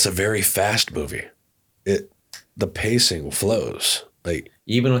 but it's a very fast movie. The pacing flows. Like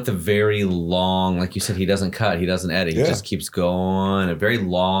even with the very long, like you said, he doesn't cut, he doesn't edit, he just keeps going. Very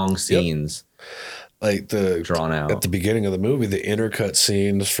long scenes, like the drawn out at the beginning of the movie. The intercut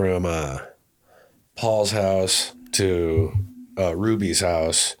scenes from Paul's house to Ruby's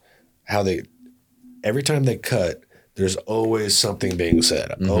house. How they every time they cut, there's always something being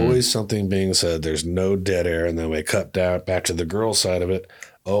said. Always something being said. There's no dead air, and then we cut down back to the girl side of it.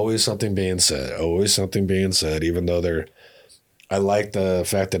 Always something being said. Always something being said. Even though they're I like the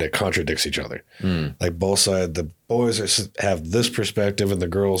fact that it contradicts each other. Like both sides, the boys have this perspective and the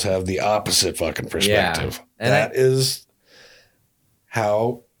girls have the opposite fucking perspective. Yeah. That is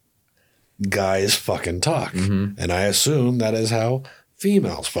how guys fucking talk. And I assume that is how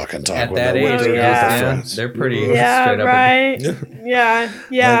females fucking talk. At that age, they're pretty straight up. Right.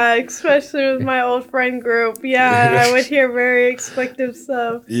 Yeah, especially with my old friend group. Yeah, I would hear very expective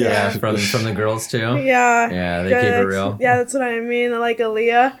stuff. Yeah, from the girls too. Yeah, they keep it real. Yeah, that's what I mean. Like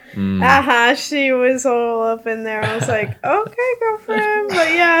Aaliyah, she was all up in there. I was like, okay, girlfriend,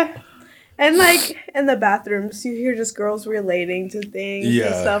 but yeah. And like in the bathrooms, you hear just girls relating to things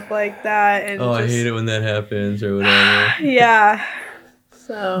and stuff like that. And I hate it when that happens or whatever. Yeah.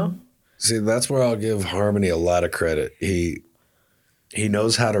 So see, that's where I'll give Harmony a lot of credit. He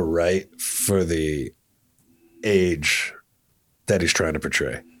knows how to write for the age that he's trying to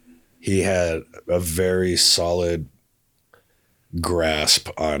portray. He had a very solid grasp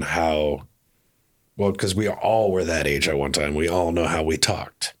on how, well, because we all were that age at one time. We all know how we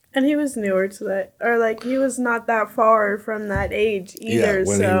talked. And he was newer to that, or like he was not that far from that age either. Yeah,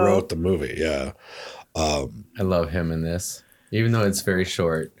 when he wrote the movie, I love him in this. Even though it's very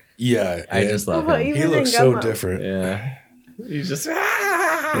short. Yeah. I just love him. He looks so different. Yeah. He's just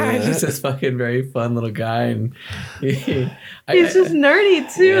he's just this fucking very fun little guy. And he's just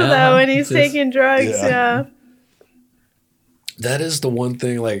nerdy too, though, when he's taking drugs. Yeah. That is the one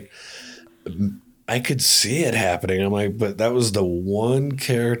thing, like, I could see it happening. I'm like, but that was the one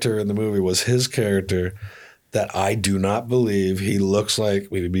character in the movie, was his character, that I do not believe he looks like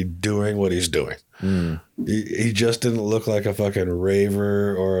we would be doing what he's doing. He just didn't look like a fucking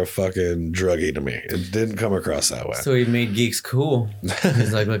raver or a fucking druggie to me. It didn't come across that way. So he made geeks cool.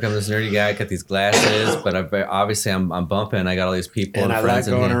 He's like, look, I'm this nerdy guy. I got these glasses, but obviously I'm bumping. I got all these people and I like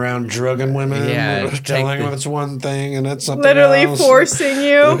going around drugging women. Yeah, telling them it's one thing and it's something literally else. Forcing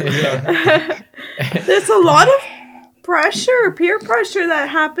you. There's a lot of peer pressure that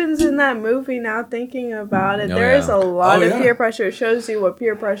happens in that movie now, thinking about it. There is a lot of peer pressure. It shows you what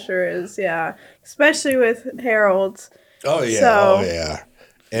peer pressure is, especially with Harold.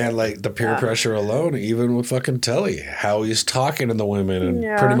 And like the peer pressure alone, even with fucking Telly, how he's talking to the women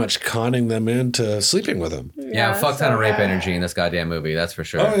and pretty much conning them into sleeping with him. Yeah, fuck ton of rape energy in this goddamn movie, that's for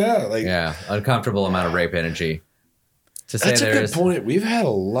sure. Uncomfortable amount of rape energy. That's a good point. We've had a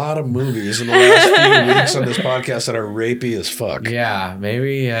lot of movies in the last few weeks on this podcast that are rapey as fuck. Yeah,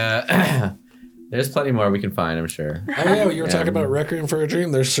 maybe there's plenty more we can find, I'm sure. Oh, yeah, you were talking about Requiem for a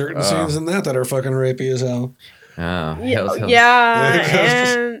Dream. There's certain scenes in that are fucking rapey as hell. Oh,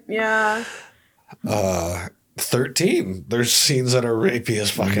 13. There's scenes that are rapey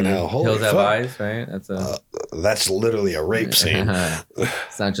as fucking hell. Holy Hills Have fuck. Eyes, right? That's literally a rape scene.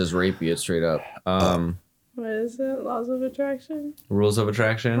 It's not just rapey, it's straight up. What is it? Laws of Attraction? Rules of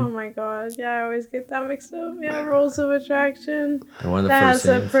Attraction? Oh my god. Yeah, I always get that mixed up. Yeah, Rules of Attraction. And one of the that first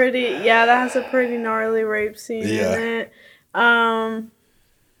has scenes. that has a pretty gnarly rape scene in it. No,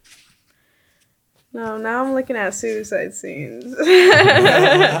 now I'm looking at suicide scenes.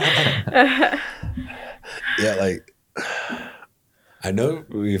 Yeah, like, I know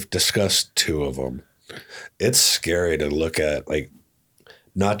we've discussed two of them. It's scary to look at, like,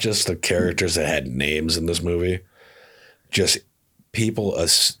 not just the characters that had names in this movie, just people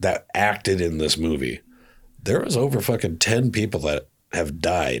that acted in this movie. There was over fucking 10 people that have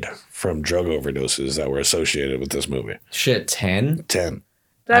died from drug overdoses that were associated with this movie. Shit, 10? 10.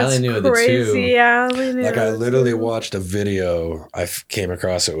 That's I only knew crazy. the two. Yeah, I only knew Like, I literally two. watched a video. I came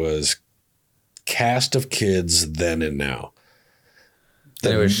across it was cast of kids then and now.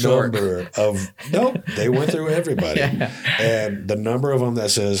 They were short. Nope, they went through everybody. And the number of them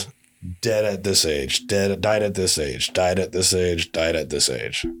that says dead at this age, died at this age, died at this age, died at this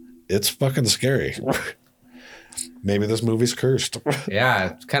age. It's fucking scary. maybe this movie's cursed.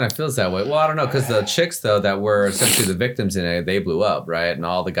 Yeah, it kind of feels that way. Well, I don't know, because the chicks, though, that were essentially the victims in it, they blew up, right? And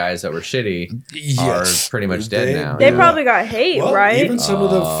all the guys that were shitty are pretty much dead now. They probably got hate, right? Even some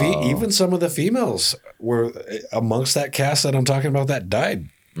of the females were amongst that cast that I'm talking about that died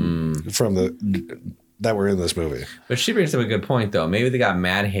that were in this movie. But she brings up a good point, though. Maybe they got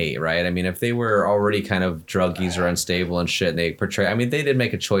mad hate, right? I mean, if they were already kind of druggies or unstable and shit, and they portray... I mean, they did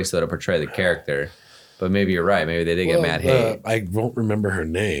make a choice, though, to portray the character. But maybe you're right. Maybe they did get mad hate. I won't remember her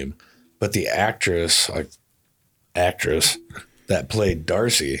name, but the actress that played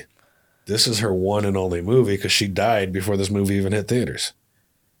Darcy, this is her one and only movie because she died before this movie even hit theaters.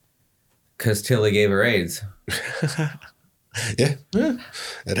 Because Tilly gave her AIDS. Yeah.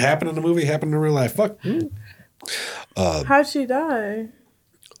 It happened in the movie, happened in real life. Fuck. How'd she die?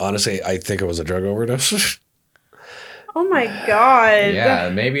 Honestly, I think it was a drug overdose. Oh my God. Yeah,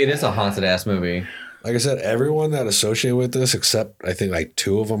 maybe it is a haunted ass movie. Like I said, everyone that associated with this, except I think like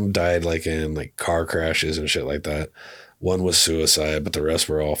 2 of them died like in like car crashes and shit like that. One was suicide, but the rest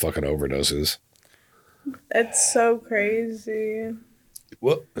were all fucking overdoses. It's so crazy.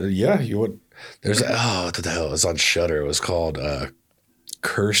 Well, yeah, you would. There's what the hell? It's on Shudder. It was called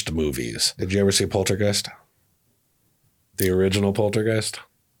Cursed Movies. Did you ever see Poltergeist? The original Poltergeist?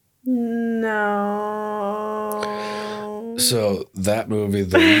 No. So that movie,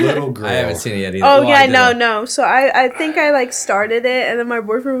 the little girl. I haven't seen it yet either. Oh, yeah, no. So I think I like started it, and then my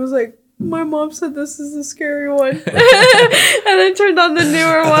boyfriend was like, my mom said this is a scary one. And then turned on the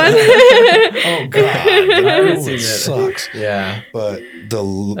newer one. Oh, God. That movie sucks. Yeah. But the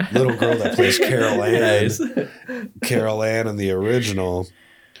little girl that plays Carol Ann in the original,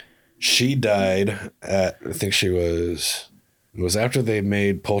 she died at, I think it was after they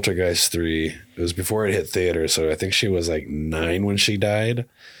made Poltergeist 3. It was before it hit theater, so I think she was like 9 when she died.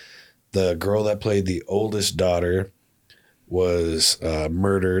 The girl that played the oldest daughter was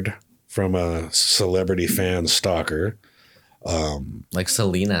murdered from a celebrity fan stalker. Like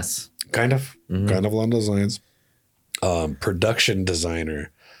Salinas. Kind of along those lines. Production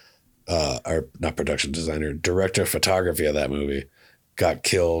designer, or not production designer, director of photography of that movie got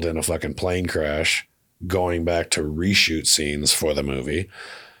killed in a fucking plane crash going back to reshoot scenes for the movie.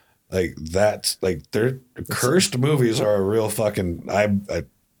 Like that's like cursed movies are a real fucking I'm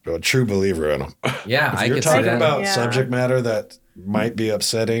a true believer in them. Yeah, if you're talking about subject matter that might be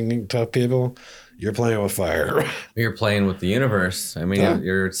upsetting to people, you're playing with fire. You're playing with the universe. I mean,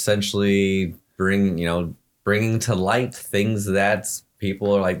 you're essentially bringing to light things that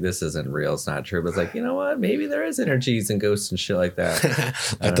people are like, this isn't real, it's not true. But it's like, you know what? Maybe there is energies and ghosts and shit like that.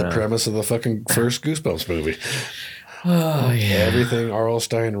 At the premise of the fucking first Goosebumps movie. Oh, yeah. Everything R.L.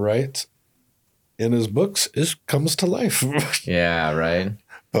 Stine writes in his books comes to life. Yeah, right.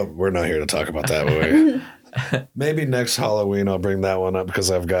 But we're not here to talk about that movie. Maybe next Halloween I'll bring that one up because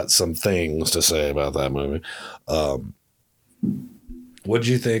I've got some things to say about that movie. What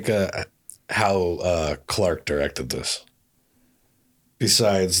do you think how Clark directed this?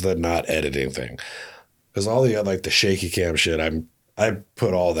 Besides the not editing thing. Because all the like the shaky cam shit, I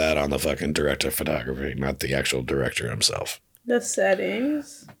put all that on the fucking director of photography, not the actual director himself. The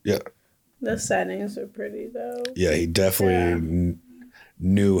settings. Yeah. The settings are pretty dope. Yeah, he definitely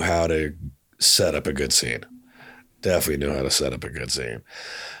knew how to set up a good scene. Definitely knew how to set up a good scene.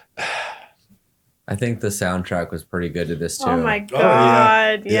 I think the soundtrack was pretty good to this too. Oh my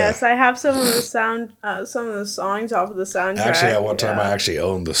God! Yes, I have some of the songs off of the soundtrack. Actually, at one time I actually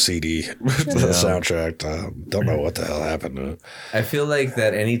owned the CD, the soundtrack. Don't know what the hell happened to it. I feel like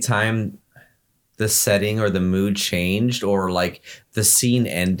that anytime the setting or the mood changed, or like the scene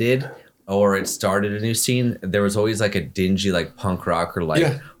ended, or it started a new scene, there was always like a dingy like punk rock or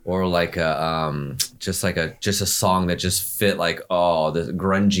like or like a just a song that just fit like the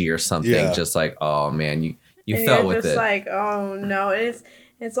grungy or something. Yeah. Just like, oh man, you and felt with just it. Like, oh no,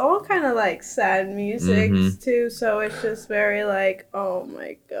 it's all kind of like sad music too, so it's just very like, oh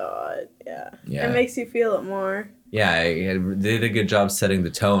my God, yeah. It makes you feel it more. Yeah, they did a good job setting the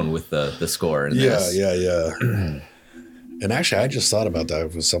tone with the score. In this. Yeah. And actually, I just thought about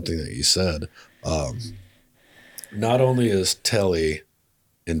that with something that you said. Not only is Telly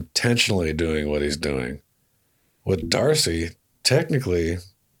intentionally doing what he's doing, with Darcy, technically,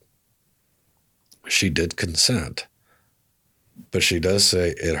 she did consent. But she does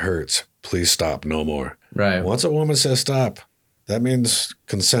say, it hurts. Please stop. No more. Right. Once a woman says stop, that means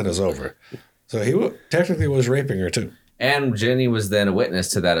consent is over. So he technically was raping her too. And Jenny was then a witness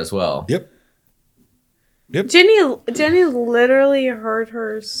to that as well. Yep. Yep. Jenny literally heard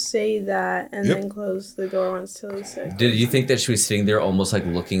her say that and Yep. then closed the door once Tilly said. Did you think that she was sitting there almost like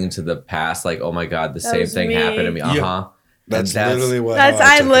looking into the past, like, oh my God, the That same was thing me. happened to me? Yep. Uh-huh. That's And literally what I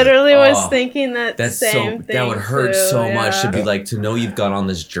took it. literally was Oh, thinking that same thing. That would hurt too, so much to be Yeah. like, to know you've gone on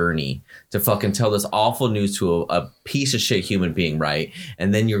this journey to fucking tell this awful news to a piece of shit human being, right?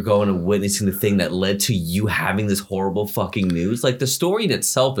 And then you're going and witnessing the thing that led to you having this horrible fucking news. Like, the story in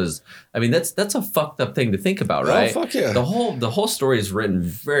itself is, I mean, that's a fucked up thing to think about, right? Oh, fuck yeah. The whole story is written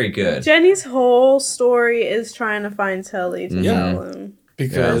very good. Jenny's whole story is trying to find Telly to tell him.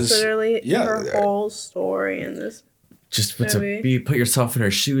 Because That's literally yeah, her whole story in this. Just movie. put yourself in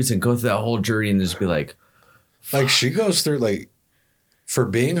her shoes and go through that whole journey and just be like, she goes through, like, for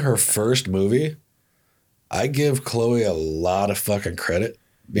being her first movie, I give Chloe a lot of fucking credit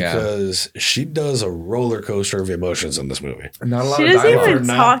because she does a roller coaster of emotions in this movie. not a lot She of doesn't dialogue. even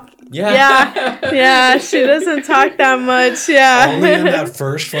talk. Yeah. Yeah, she doesn't talk that much. Yeah. Only in that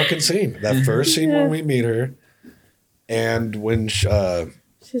first fucking scene. That first scene when we meet her and when She's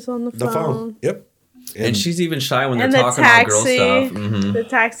on the phone. Yep. And she's even shy when they're And the talking about girl taxi. stuff. Mhm. The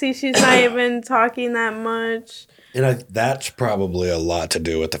taxi, she's not even talking that much. And that's probably a lot to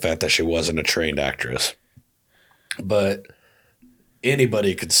do with the fact that she wasn't a trained actress. But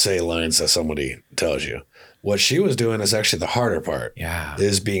anybody could say lines that somebody tells you. What she was doing is actually the harder part. Yeah.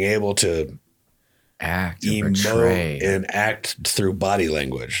 Is being able to Act and portray. emote and act through body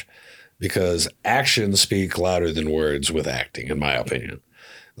language. Because actions speak louder than words with acting, in my opinion.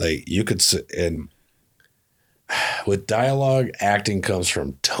 Like, you could and with dialogue, acting comes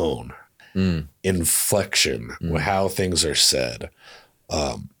from tone, inflection, how things are said,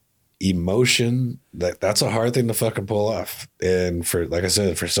 emotion. That's a hard thing to fucking pull off. And for, like I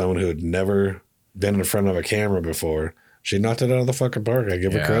said, for someone who had never been in front of a camera before, she knocked it out of the fucking park. I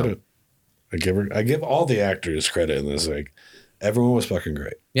give her credit. I give all the actors credit in this. Like, everyone was fucking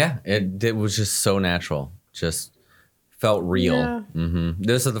great. Yeah, it was just so natural. Just felt real. Yeah.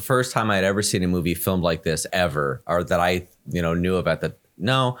 This is the first time I'd ever seen a movie filmed like this ever, or that I knew about. That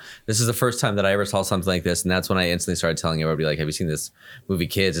no, this is the first time that I ever saw something like this, and that's when I instantly started telling everybody, like, have you seen this movie,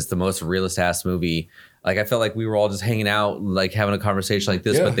 Kids? It's the most realist ass movie. Like, I felt like we were all just hanging out, like having a conversation like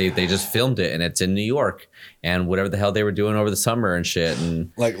this, but they just filmed it, and it's in New York, and whatever the hell they were doing over the summer and shit.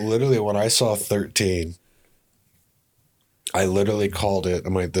 And like, literally, when I saw 13, I literally called it.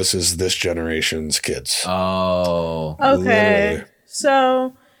 I'm like, this is this generation's Kids. Oh, Okay. Literally.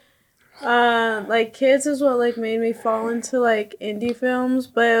 So, like, Kids is what, like, made me fall into, like, indie films,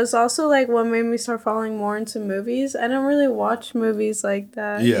 but it was also, like, what made me start falling more into movies. I don't really watch movies like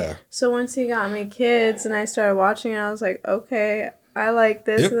that. Yeah. So once he got me Kids and I started watching it, I was like, okay, I like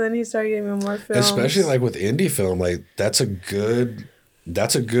this. Yep. And then he started giving me more films. Especially, like, with indie film, like, that's a good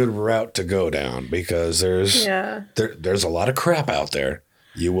route to go down because there's a lot of crap out there.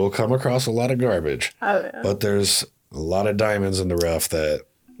 You will come across a lot of garbage. Oh, yeah. But there's a lot of diamonds in the rough that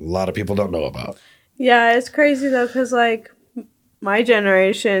a lot of people don't know about. Yeah, it's crazy though, because like my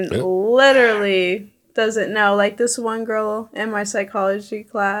generation literally doesn't know. Like this one girl in my psychology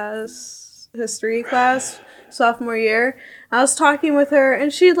class, history class, sophomore year, I was talking with her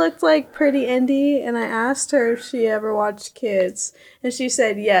and she looked like pretty indie, and I asked her if she ever watched Kids, and she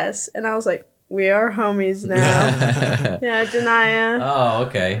said yes, and I was like, we are homies now. Yeah, Janaya. Oh,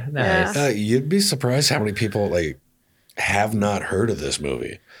 okay, nice. Yeah. You'd be surprised how many people like have not heard of this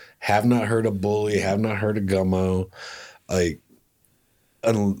movie, have not heard of Bully, have not heard of Gummo. I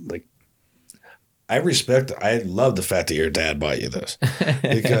love the fact that your dad bought you this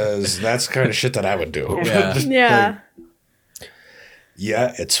because that's the kind of shit that I would do. Yeah. Yeah.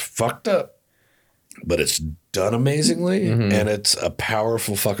 Yeah, it's fucked up, but it's done amazingly, and it's a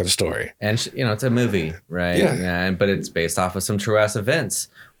powerful fucking story. And it's a movie, right? Yeah. But it's based off of some true ass events.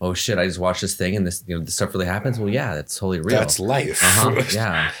 Oh shit! I just watched this thing, and this stuff really happens. Well, yeah, that's totally real. That's life.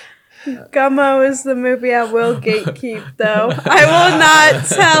 Yeah. Gummo is the movie I will gatekeep, though. I will not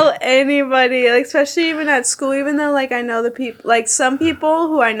tell anybody, like, especially even at school, even though, like, I know the people, like, some people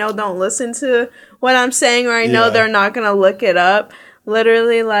who I know don't listen to what I'm saying, or I know they're not going to look it up.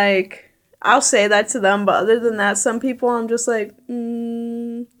 Literally, like, I'll say that to them, but other than that, some people I'm just like,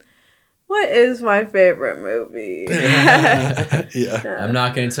 what is my favorite movie? Yeah. I'm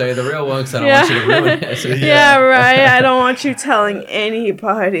not going to tell you the real one because I don't want you to ruin it. Yeah, right. I don't want you telling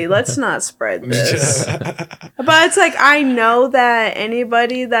anybody. Let's not spread this. But it's like, I know that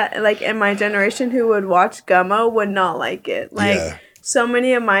anybody that, like, in my generation who would watch Gummo would not like it. Like, so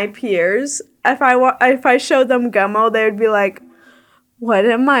many of my peers, if I showed them Gummo, they would be like, what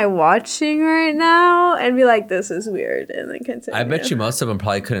am I watching right now? And be like, this is weird. And then continue. I bet you most of them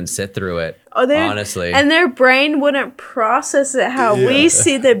probably couldn't sit through it. Honestly. And their brain wouldn't process it how we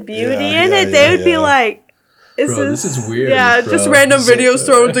see the beauty in it. They would be like, this is weird. Yeah, bro. just random videos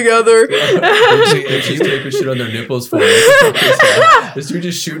thrown together. She's taping shit on their nipples for it. This dude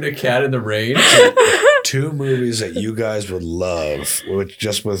just shooting a cat in the rain. 2 movies that you guys would love, which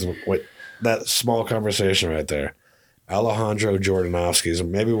just was what that small conversation right there. Alejandro Jodorowsky's,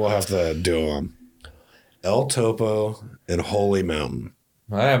 maybe we'll have to do them. El Topo and Holy Mountain.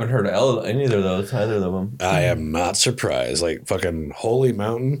 I haven't heard of either of them. I am not surprised. Like fucking Holy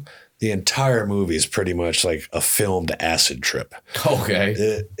Mountain, the entire movie is pretty much like a filmed acid trip.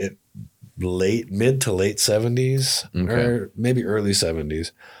 Okay. It mid to late 70s or maybe early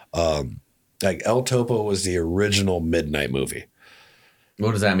 70s. Like El Topo was the original midnight movie.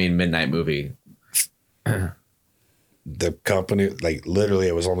 What does that mean, midnight movie? The company, like literally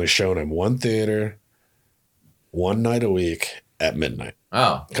it was only shown in one theater, one night a week at midnight.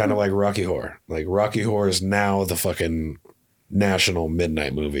 Oh. Kind of like Rocky Horror. Like Rocky Horror is now the fucking national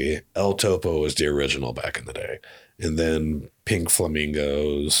midnight movie. El Topo was the original back in the day. And then Pink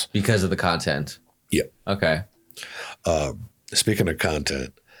Flamingos. Because of the content. Yeah. Okay. Speaking of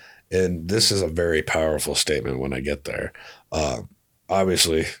content, and this is a very powerful statement when I get there.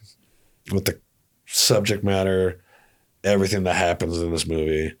 Obviously, with the subject matter, everything that happens in this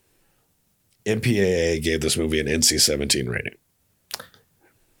movie, MPAA gave this movie an NC-17 rating.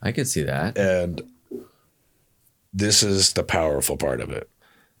 I could see that. And this is the powerful part of it.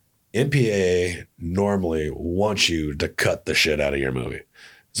 MPAA normally wants you to cut the shit out of your movie.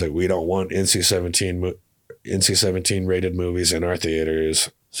 It's like, we don't want NC-17 rated movies in our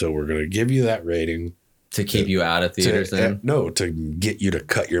theaters, so we're going to give you that rating. To keep you out of theaters then? No, to get you to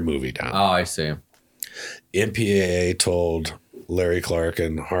cut your movie down. Oh, I see. MPAA told Larry Clark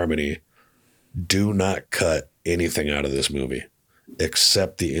and Harmony, do not cut anything out of this movie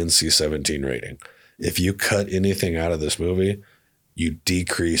except the NC-17 rating. If you cut anything out of this movie, you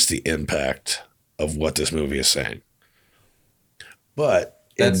decrease the impact of what this movie is saying. But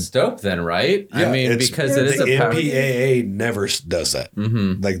that's dope then, right? Yeah, I mean, because it is the a power. MPAA never does that.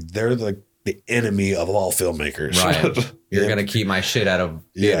 Mm-hmm. Like they're like the enemy of all filmmakers. Right. You're going to keep my shit out of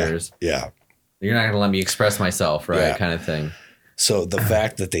theaters. Yeah. You're not going to let me express myself, right? Yeah. Kind of thing. So the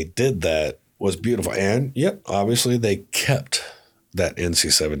fact that they did that was beautiful. And yep, obviously they kept that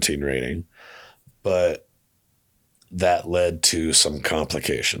NC-17 rating, but that led to some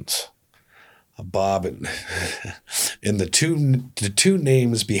complications. Bob and the two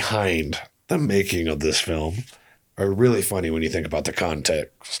names behind the making of this film are really funny when you think about the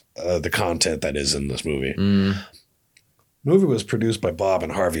context, the content that is in this movie. The movie was produced by Bob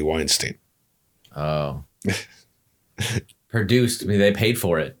and Harvey Weinstein. Oh. Produced. I mean, they paid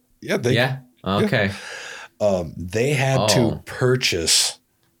for it. Yeah. Okay. Yeah. They had to purchase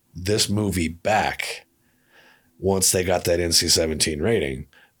this movie back once they got that NC-17 rating,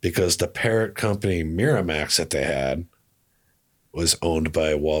 because the parent company Miramax that they had was owned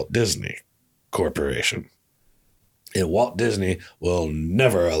by Walt Disney Corporation. And Walt Disney will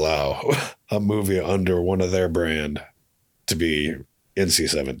never allow a movie under one of their brand to be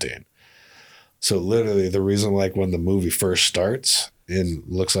NC-17. So literally the reason, like when the movie first starts and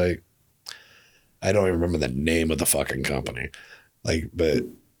looks like, I don't even remember the name of the fucking company. Like, but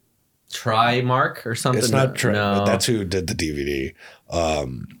Trimark or something? It's not Trimark. No. But that's who did the DVD.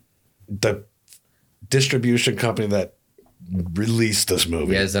 The distribution company that released this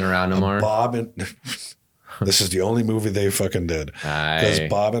movie. Yeah, isn't around no more. Bob and this is the only movie they fucking did. Because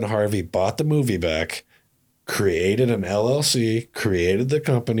Bob and Harvey bought the movie back, created an LLC, created the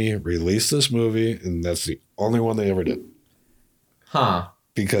company, released this movie, and that's the only one they ever did. Huh.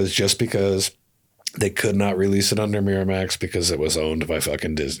 Because they could not release it under Miramax because it was owned by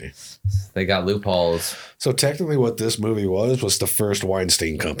fucking Disney. They got loopholes. So technically what this movie was the first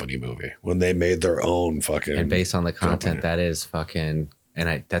Weinstein Company movie when they made their own fucking. And based on the content, that is fucking,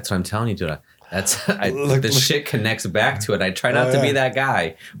 and that's what I'm telling you, dude. The shit connects back to it. I try not to be that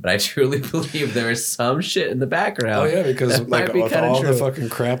guy, but I truly believe there is some shit in the background. Oh yeah, because like with all true. the fucking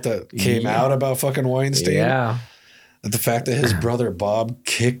crap that came out about fucking Weinstein. Yeah. The fact that his brother Bob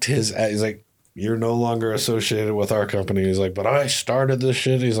kicked his ass. He's like, you're no longer associated with our company. He's like, but I started this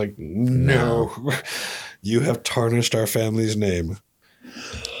shit. He's like, no. You have tarnished our family's name.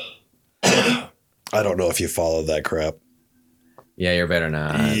 I don't know if you followed that crap. Yeah, you're better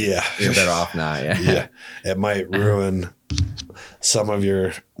not. Yeah. You're better off not, yeah. Yeah. It might ruin some of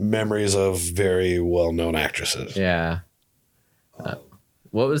your memories of very well-known actresses. Yeah.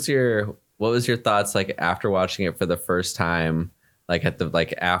 What was your thoughts like after watching it for the first time? like at the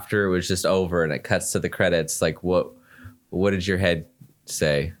like after it was just over and it cuts to the credits, like what did your head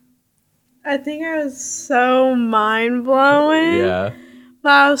say? I think I was so mind blowing. Yeah.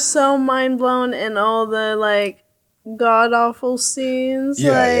 I was so mind blown in all the like god awful scenes.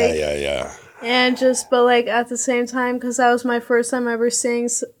 Yeah. And but like at the same time, because that was my first time ever seeing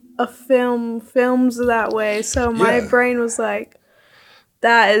a films that way. So my brain was like,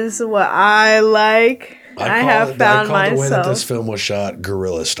 that is what I like. I have found myself. The way that this film was shot,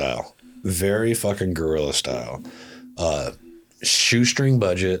 guerrilla style. Very fucking guerrilla style. Shoestring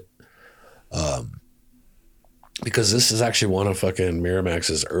budget. Because this is actually one of fucking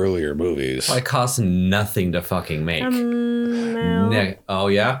Miramax's earlier movies. It cost nothing to fucking make. Oh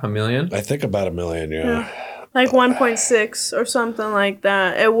yeah, $1 million? I think about $1 million, yeah. Like 1.6 or something like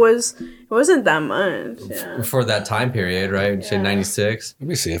that. It wasn't that much. Yeah. For that time period, right? Yeah. Say 96. Let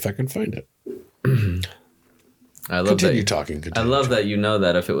me see if I can find it. Continue talking. I love that you know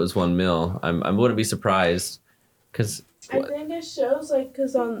that if it was $1 million, I wouldn't be surprised. Because I think it shows like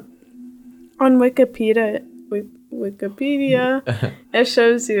because on Wikipedia, it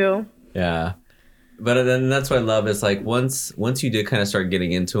shows you. Yeah. But then that's what I love is like once you did kind of start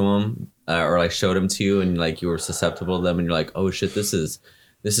getting into them or like showed them to you and like you were susceptible to them and you're like, oh shit, this is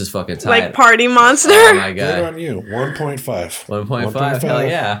fucking tight. Like Party Monster. Oh my god. Good on you. 1.5. 1.5. Hell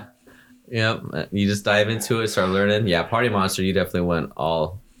yeah. Yep. You just dive into it, start learning. Yeah, Party Monster. You definitely went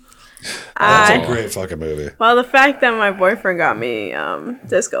all. That's a great fucking movie. Well, the fact that my boyfriend got me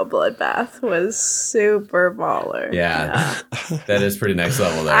Disco Bloodbath was super baller. Yeah. That is pretty next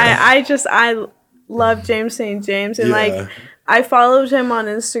level there. I love James St. James and like I followed him on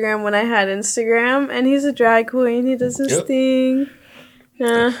Instagram when I had Instagram and he's a drag queen. He does his thing.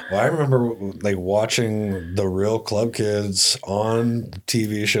 Yeah. Well, I remember like watching the real Club Kids on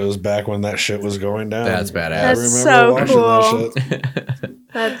TV shows back when that shit was going down. That's badass. That's so cool.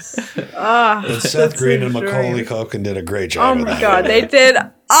 And Seth Green and Macaulay Culkin did a great job. Oh my god, they did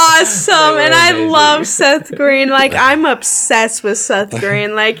awesome, and I love Seth Green. Like I'm obsessed with Seth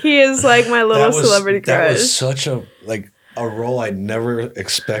Green. Like he is like my little celebrity crush. That was such a role I never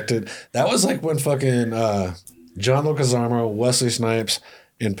expected. That was like when fucking John Leguizamo, Wesley Snipes,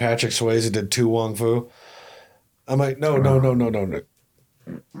 and Patrick Swayze did Tu Wong Fu. I'm like, no.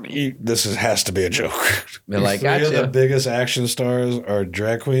 This has to be a joke. They're like, Three of the biggest action stars are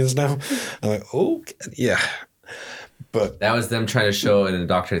drag queens now. I'm like, oh, yeah. But that was them trying to show and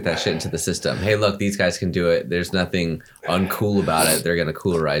indoctrinate that shit into the system. Hey, look, these guys can do it. There's nothing uncool about it. They're going to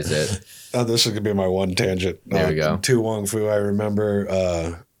coolerize it. This is going to be my one tangent. There we go. Tu Wong Fu, I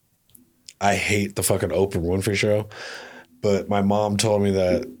remember... I hate the fucking Oprah Winfrey Show, but my mom told me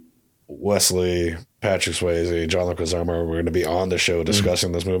that Wesley, Patrick Swayze, John Leguizamo were going to be on the show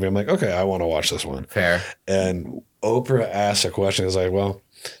discussing this movie. I'm like, okay, I want to watch this one. Fair. And Oprah asked a question. It's like, well,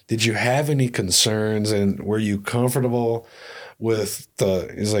 did you have any concerns and were you comfortable with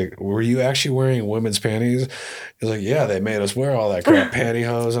he's like, were you actually wearing women's panties? He's like, yeah, they made us wear all that crap,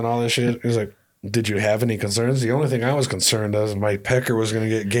 pantyhose and all this shit. He's like, did you have any concerns? The only thing I was concerned of is my pecker was going to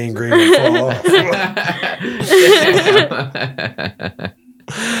get gangrene and fall off.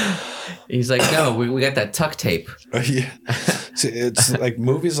 He's like, no, we got that tuck tape. Yeah. See, it's like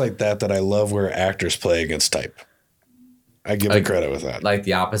movies like that I love where actors play against type. I give them credit with that. Like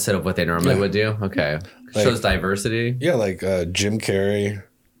the opposite of what they normally would do? Okay. Shows diversity? Yeah, like Jim Carrey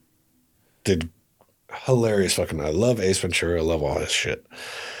did hilarious fucking... I love Ace Ventura. I love all his shit.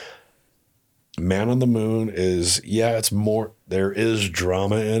 Man on the Moon is, it's more, there is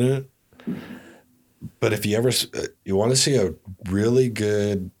drama in it. But if you ever, you want to see a really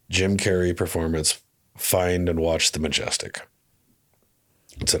good Jim Carrey performance, find and watch The Majestic.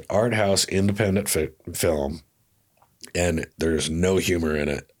 It's an art house independent film, and there's no humor in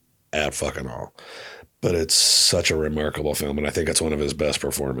it at fucking all. But it's such a remarkable film, and I think it's one of his best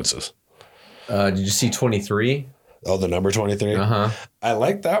performances. Did you see 23? Oh, the number 23? Uh-huh. I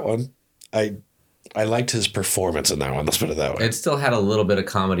like that one. I liked his performance in that one. Let's put it that way. It still had a little bit of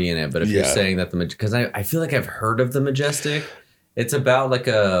comedy in it, but if you're saying that because I feel like I've heard of The Majestic, it's about like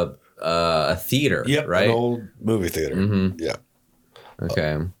a theater, right? An old movie theater. Mm-hmm. Yeah.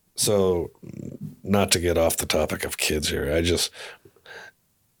 Okay. So, not to get off the topic of kids here,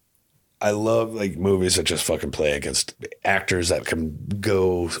 I love like movies that just fucking play against actors that can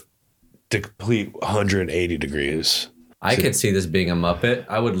go to complete 180 degrees. I could see this being a Muppet.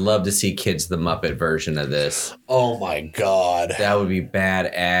 I would love to see Kids the Muppet version of this. Oh my God. That would be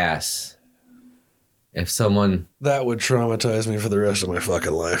badass. If someone... That would traumatize me for the rest of my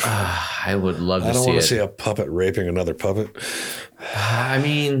fucking life. I would love to see it. I don't want to see a puppet raping another puppet. I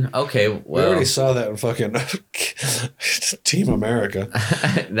mean, okay, well, we already saw that in fucking Team America.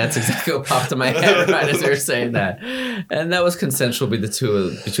 That's exactly what popped in my head right as you were saying that, and that was consensual between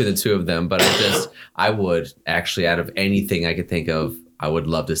the two of them. But I would actually, out of anything I could think of, I would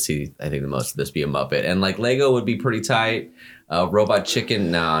love to see. I think the most of this be a Muppet, and like Lego would be pretty tight. Robot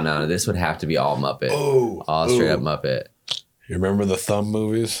Chicken, no, this would have to be all Muppet. All straight up Muppet. You remember the Thumb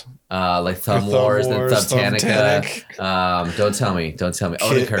movies? Like Thumb Wars and Thumbtanica. Don't tell me.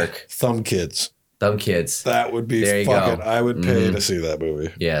 Odenkirk. Thumb Kids. That would be fucking. I would pay to see that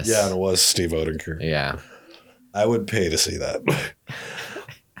movie. Yes. Yeah, and it was Steve Odenkirk. Yeah. I would pay to see that.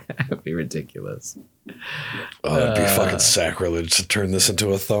 That would be ridiculous. Oh, it'd be fucking sacrilege to turn this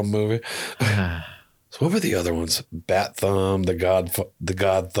into a Thumb movie. So what were the other ones? Bat Thumb, the God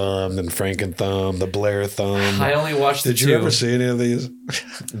Thumb, and Franken Thumb, the Blair Thumb. I only watched Did you ever see any of these?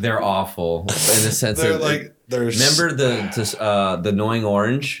 They're awful in the sense they're of like remember the annoying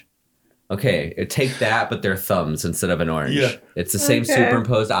orange? Okay, take that, but they're thumbs instead of an orange. Yeah. It's the same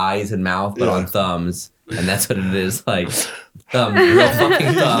superimposed eyes and mouth, but on thumbs. And that's what it is, like thumbs, real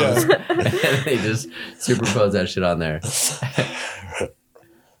fucking thumbs. And they just superimpose that shit on there.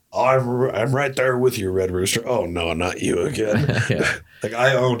 I'm right there with you, Red Rooster. Oh no, not you again. Yeah. Like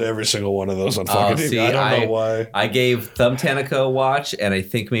I owned every single one of those on fucking TV. I don't know why. I gave Thumbtanica a watch, and I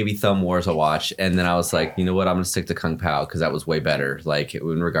think maybe Thumb Wars a watch, and then I was like, you know what, I'm gonna stick to Kung Pao because that was way better. Like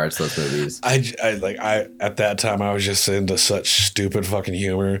in regards to those movies. I at that time I was just into such stupid fucking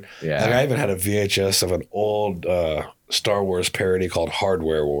humor. Yeah. Like I even had a VHS of an old Star Wars parody called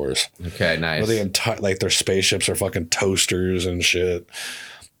Hardware Wars. Okay, nice. Where the entire their spaceships are fucking toasters and shit.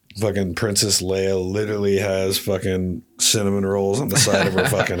 Fucking Princess Leia literally has fucking cinnamon rolls on the side of her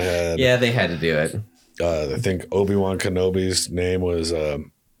fucking head. Yeah, they had to do it. I think Obi-Wan Kenobi's name was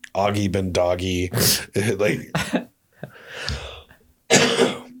Augie Ben Doggy.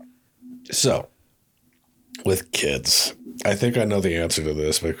 So, with kids, I think I know the answer to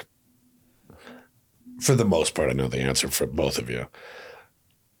this, but for the most part, I know the answer for both of you.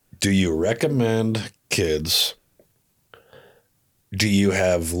 Do you recommend kids? Do you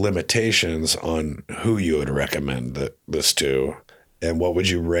have limitations on who you would recommend this to? And what would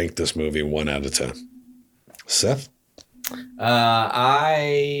you rank this movie 1 out of 10? Seth?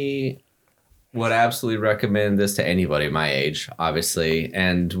 I would absolutely recommend this to anybody my age, obviously.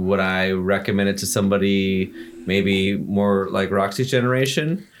 And would I recommend it to somebody maybe more like Roxy's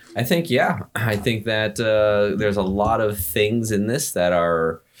generation? I think, yeah. I think that there's a lot of things in this that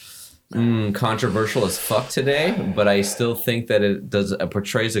are controversial as fuck today, but I still think that it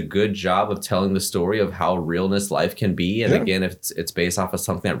portrays a good job of telling the story of how realness life can be. And again, if it's based off of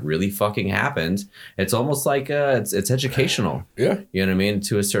something that really fucking happened, it's almost like it's educational. Yeah. You know what I mean?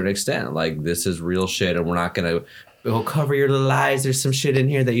 To a certain extent, like this is real shit and we're not going to cover your little eyes. There's some shit in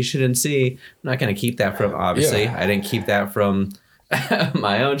here that you shouldn't see. I'm not going to keep that from, obviously. I didn't keep that from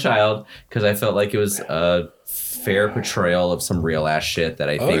my own child because I felt like it was a fair portrayal of some real ass shit that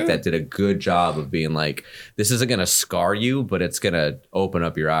I think that did a good job of being like, this isn't going to scar you, but it's going to open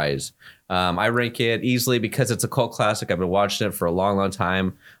up your eyes. I rank it easily because it's a cult classic. I've been watching it for a long, long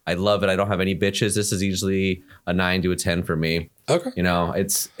time. I love it. I don't have any bitches. This is easily a 9 to a 10 for me. Okay. You know,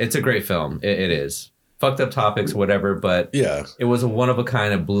 it's a great film. It is. Fucked up topics, whatever, but yeah, it was a one of a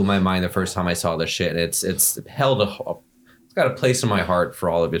kind. It blew my mind the first time I saw this shit. And it's held it's got a place in my heart for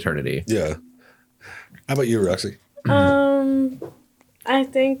all of eternity. Yeah. How about you, Roxy? I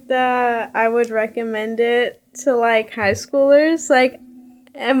think that I would recommend it to like high schoolers. Like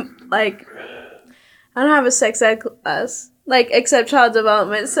I don't have a sex ed class, like except child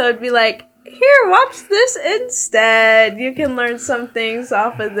development. So it'd be like, here, watch this instead. You can learn some things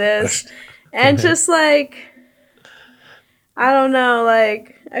off of this. And just like, I don't know,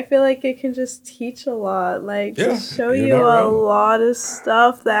 like, I feel like it can just teach a lot. Like, just show you a lot of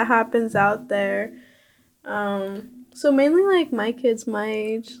stuff that happens out there. So mainly like my kids my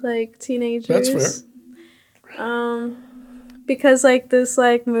age, like teenagers. That's fair. Because like this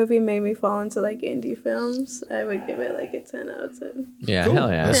like movie made me fall into like indie films. I would give it like a 10 out of 10. Yeah, cool.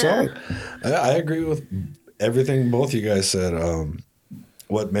 Hell yeah. That's solid. I agree with everything both you guys said.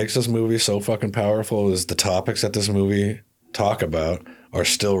 What makes this movie so fucking powerful is the topics that this movie talk about are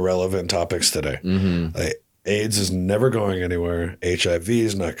still relevant topics today. Mm-hmm. Like, AIDS is never going anywhere. HIV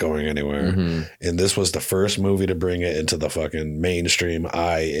is not going anywhere. Mm-hmm. And this was the first movie to bring it into the fucking mainstream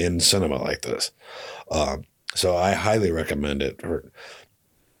eye in cinema like this. So I highly recommend it. I'm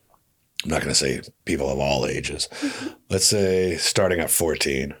not going to say people of all ages. Let's say starting at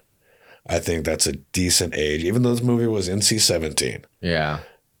 14. I think that's a decent age, even though this movie was NC-17. Yeah.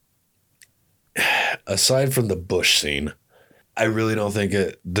 Aside from the bush scene, I really don't think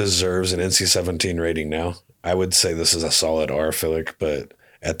it deserves an NC-17 rating now. I would say this is a solid R flick, but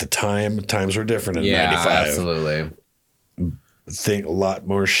at the time, times were different in 95. Absolutely. I think a lot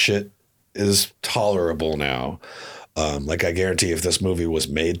more shit is tolerable now. Like I guarantee if this movie was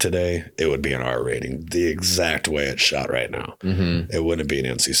made today, it would be an R rating the exact way it's shot right now. Mm-hmm. It wouldn't be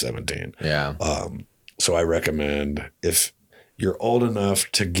an NC-17. Yeah. So I recommend if you're old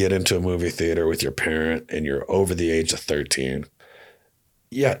enough to get into a movie theater with your parent and you're over the age of 13,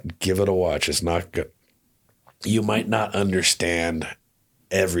 yeah, give it a watch. It's not good. You might not understand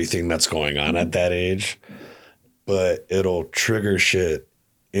everything that's going on at that age, but it'll trigger shit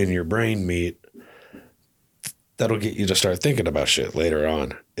in your brain meat that'll get you to start thinking about shit later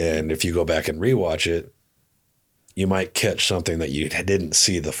on. And if you go back and rewatch it, you might catch something that you didn't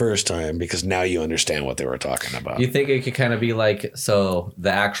see the first time because now you understand what they were talking about. You think it could kind of be like, so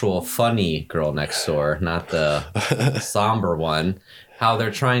the actual funny Girl Next Door, not the somber one, how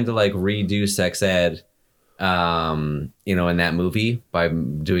they're trying to like redo sex ed, you know, in that movie by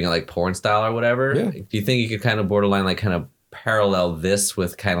doing it like porn style or whatever. Yeah. Do you think you could kind of borderline like kind of parallel this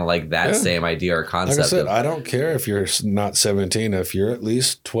with kind of like that same idea or concept? Like I said, I don't care if you're not 17. If you're at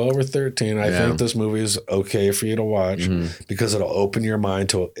least 12 or 13, I think this movie is okay for you to watch because it'll open your mind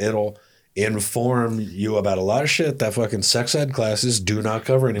to it'll inform you about a lot of shit that fucking sex ed classes do not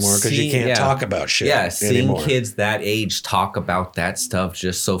cover anymore because you can't talk about shit seeing anymore. Kids that age talk about that stuff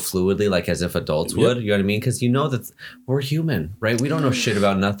just so fluidly, like as if adults would, you know what I mean? Because you know that we're human, right? We don't know shit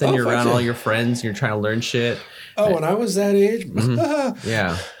about nothing. You're around all your friends, you're trying to learn shit. Oh, when I was that age,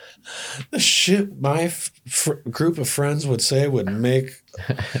 yeah, the shit my group of friends would say would make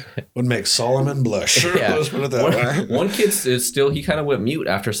Solomon blush. Yeah. Let's put it that way. One kid is still, he kind of went mute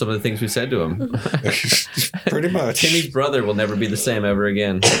after some of the things we said to him. Pretty much. Timmy's brother will never be the same ever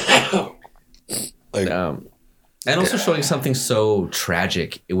again. And also showing something so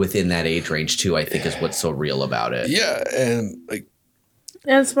tragic within that age range too, I think is what's so real about it. Yeah, and like.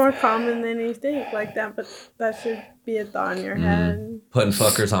 And it's more common than you think, like that, but that should be a thought in your head. Putting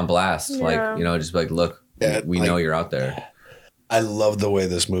fuckers on blast. Like, you know, just like, look, we know you're out there. I love the way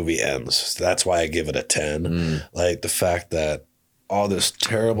this movie ends. That's why I give it a 10. Like the fact that all this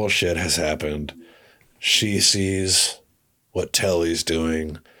terrible shit has happened. She sees what Telly's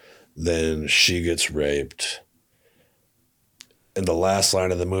doing. Then she gets raped. And the last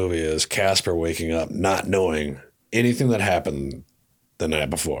line of the movie is Casper waking up not knowing anything that happened the night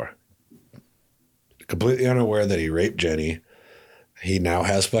before. Completely unaware that he raped Jenny. He now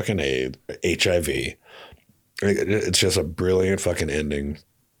has fucking HIV. It's just a brilliant fucking ending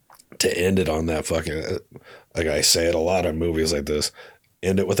to end it on that fucking, like I say it a lot in movies like this,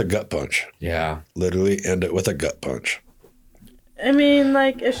 end it with a gut punch. Yeah. Literally end it with a gut punch. I mean,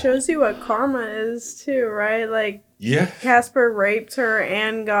 like, it shows you what karma is too, right? Like, Casper raped her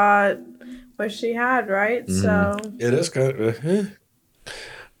and got what she had, right? So it is kind of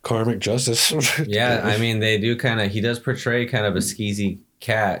karmic justice. Yeah, I mean, they do kind of, he does portray kind of a skeezy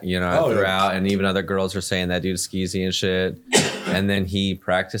cat, you know, throughout, and even other girls are saying that dude's skeezy and shit. And then he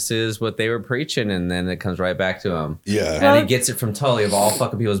practices what they were preaching, and then it comes right back to him. Yeah. And he gets it from Tully, of all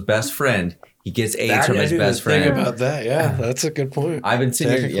fucking people's best friend. He gets AIDS from his best friend. Think about that. Yeah, that's a good point. I've been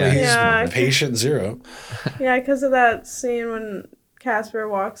seeing he's patient zero. Yeah, because of that scene when Casper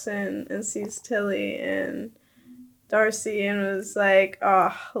walks in and sees Tilly and Darcy and was like,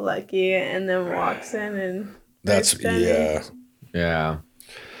 oh, lucky, and then walks in and that's yeah.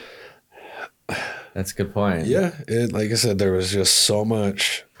 That's a good point. Yeah, like I said, there was just so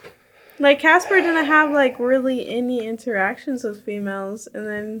much. Like Casper didn't have like really any interactions with females, and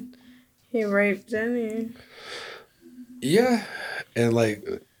then he raped Jenny. Yeah, and like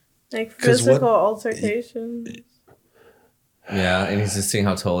physical altercation. Yeah, and he's just seeing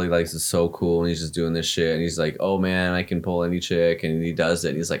how Tully likes is so cool, and he's just doing this shit, and he's like, "Oh man, I can pull any chick," and he does it.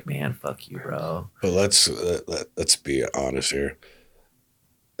 And he's like, "Man, fuck you, bro." But let's be honest here.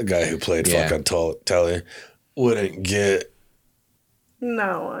 The guy who played fucking Telly wouldn't get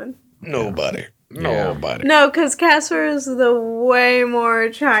no one. Nobody. Nobody. No, because Casper is the way more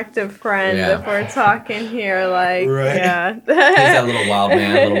attractive friend if we're talking here. Like, yeah. He's that little wild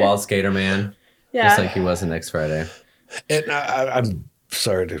man, little wild skater man. Yeah. Just like he was in Next Friday. And I'm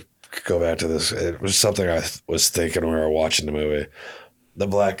sorry to go back to this. It was something I was thinking when we were watching the movie. The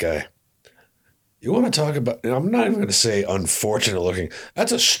black guy. You want to talk about, I'm not even going to say unfortunate looking.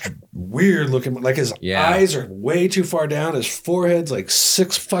 That's a weird looking, like his eyes are way too far down. His forehead's like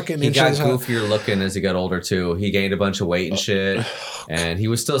 6 fucking inches. He got goofier looking as he got older too. He gained a bunch of weight and shit. And he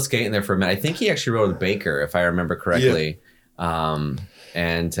was still skating there for a minute. I think he actually rode a Baker, if I remember correctly.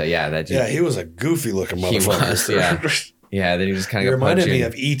 That dude, he was a goofy looking motherfucker. He was, Yeah, then he just kind He of reminded me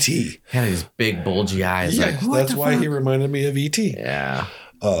of E.T. Kind of these big bulgy eyes. Yeah, like, what that's the why fuck? he reminded me of E.T. Yeah.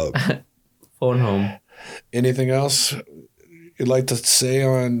 Phone home. Anything else you'd like to say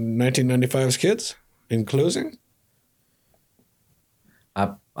on 1995's Kids in closing?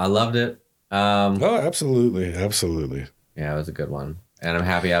 I loved it. Oh, absolutely. Absolutely. Yeah, it was a good one. And I'm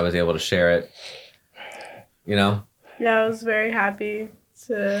happy I was able to share it. You know? Yeah, I was very happy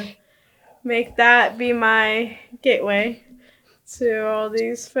to make that be my gateway to all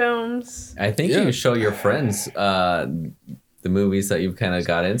these films. I think you show your friends the movies that you've kind of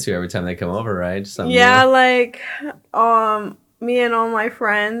got into every time they come over, right? Something Yeah, new. like me and all my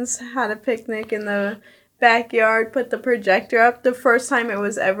friends had a picnic in the backyard, put the projector up the first time it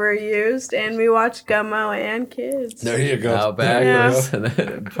was ever used, and we watched Gummo and Kids. There you go. Outback.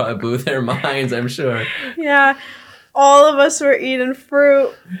 Yeah. Probably blew their minds, I'm sure. Yeah. All of us were eating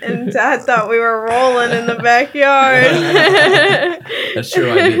fruit, and Dad thought we were rolling in the backyard. That's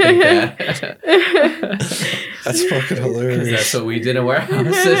true, I did think that. That's fucking hilarious. That's what we did in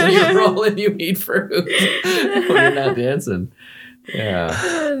warehouses. You roll and you eat fruit when you're not dancing. Yeah.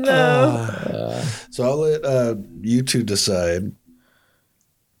 No. So I'll let you two decide.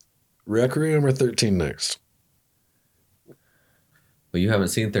 Requiem or 13 next? Well, you haven't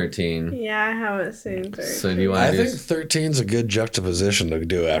seen 13. Yeah, I haven't seen 13. So do you want I to think 13's a good juxtaposition to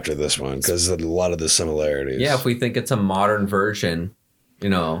do after this one because of a lot of the similarities. Yeah, if we think it's a modern version,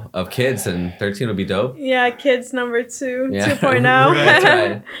 of Kids, then 13 would be dope. Yeah, Kids number 2, Yeah. 2.0. That's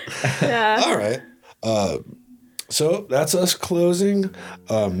right. Yeah. All right. So that's us closing.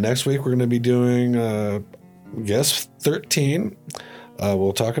 Next week we're going to be doing, 13.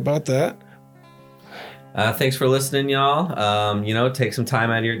 We'll talk about that. Thanks for listening, y'all. Take some time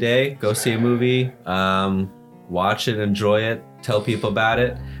out of your day. Go see a movie. Watch it. Enjoy it. Tell people about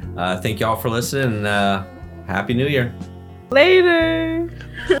it. Thank y'all for listening. And, Happy New Year. Later.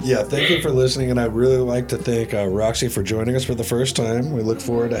 Yeah, thank you for listening. And I'd really like to thank Roxy for joining us for the first time. We look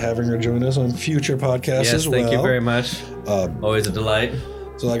forward to having her join us on future podcasts as well. Thank you very much. Always a delight.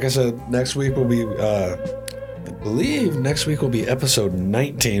 So like I said, next week will be... I believe next week will be episode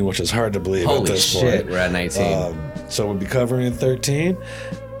 19, which is hard to believe at this point. We're at 19. So we'll be covering 13.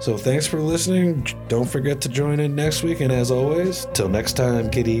 So thanks for listening. Don't forget to join in next week. And as always, till next time,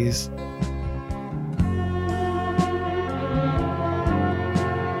 kiddies.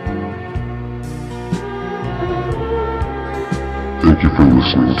 Thank you for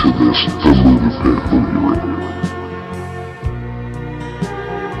listening to this, The Movie Pit Movie Review.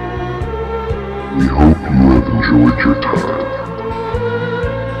 We hope you have enjoyed your time.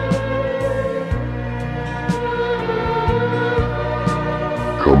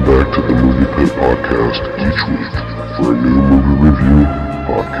 Come back to the Movie Pit Podcast each week for a new movie review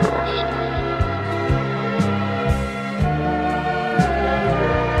podcast.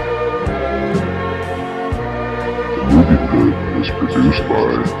 The Movie Pit is produced by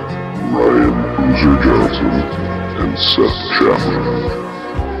Ryan Boozer Johnson and Seth Chapman.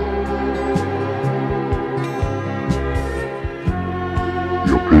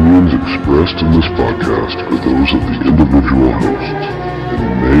 The opinions expressed in this podcast are those of the individual hosts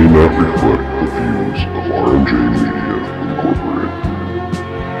and may not reflect the views of RMJ Media Incorporated.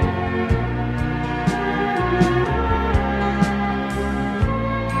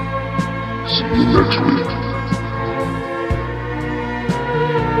 See you next week.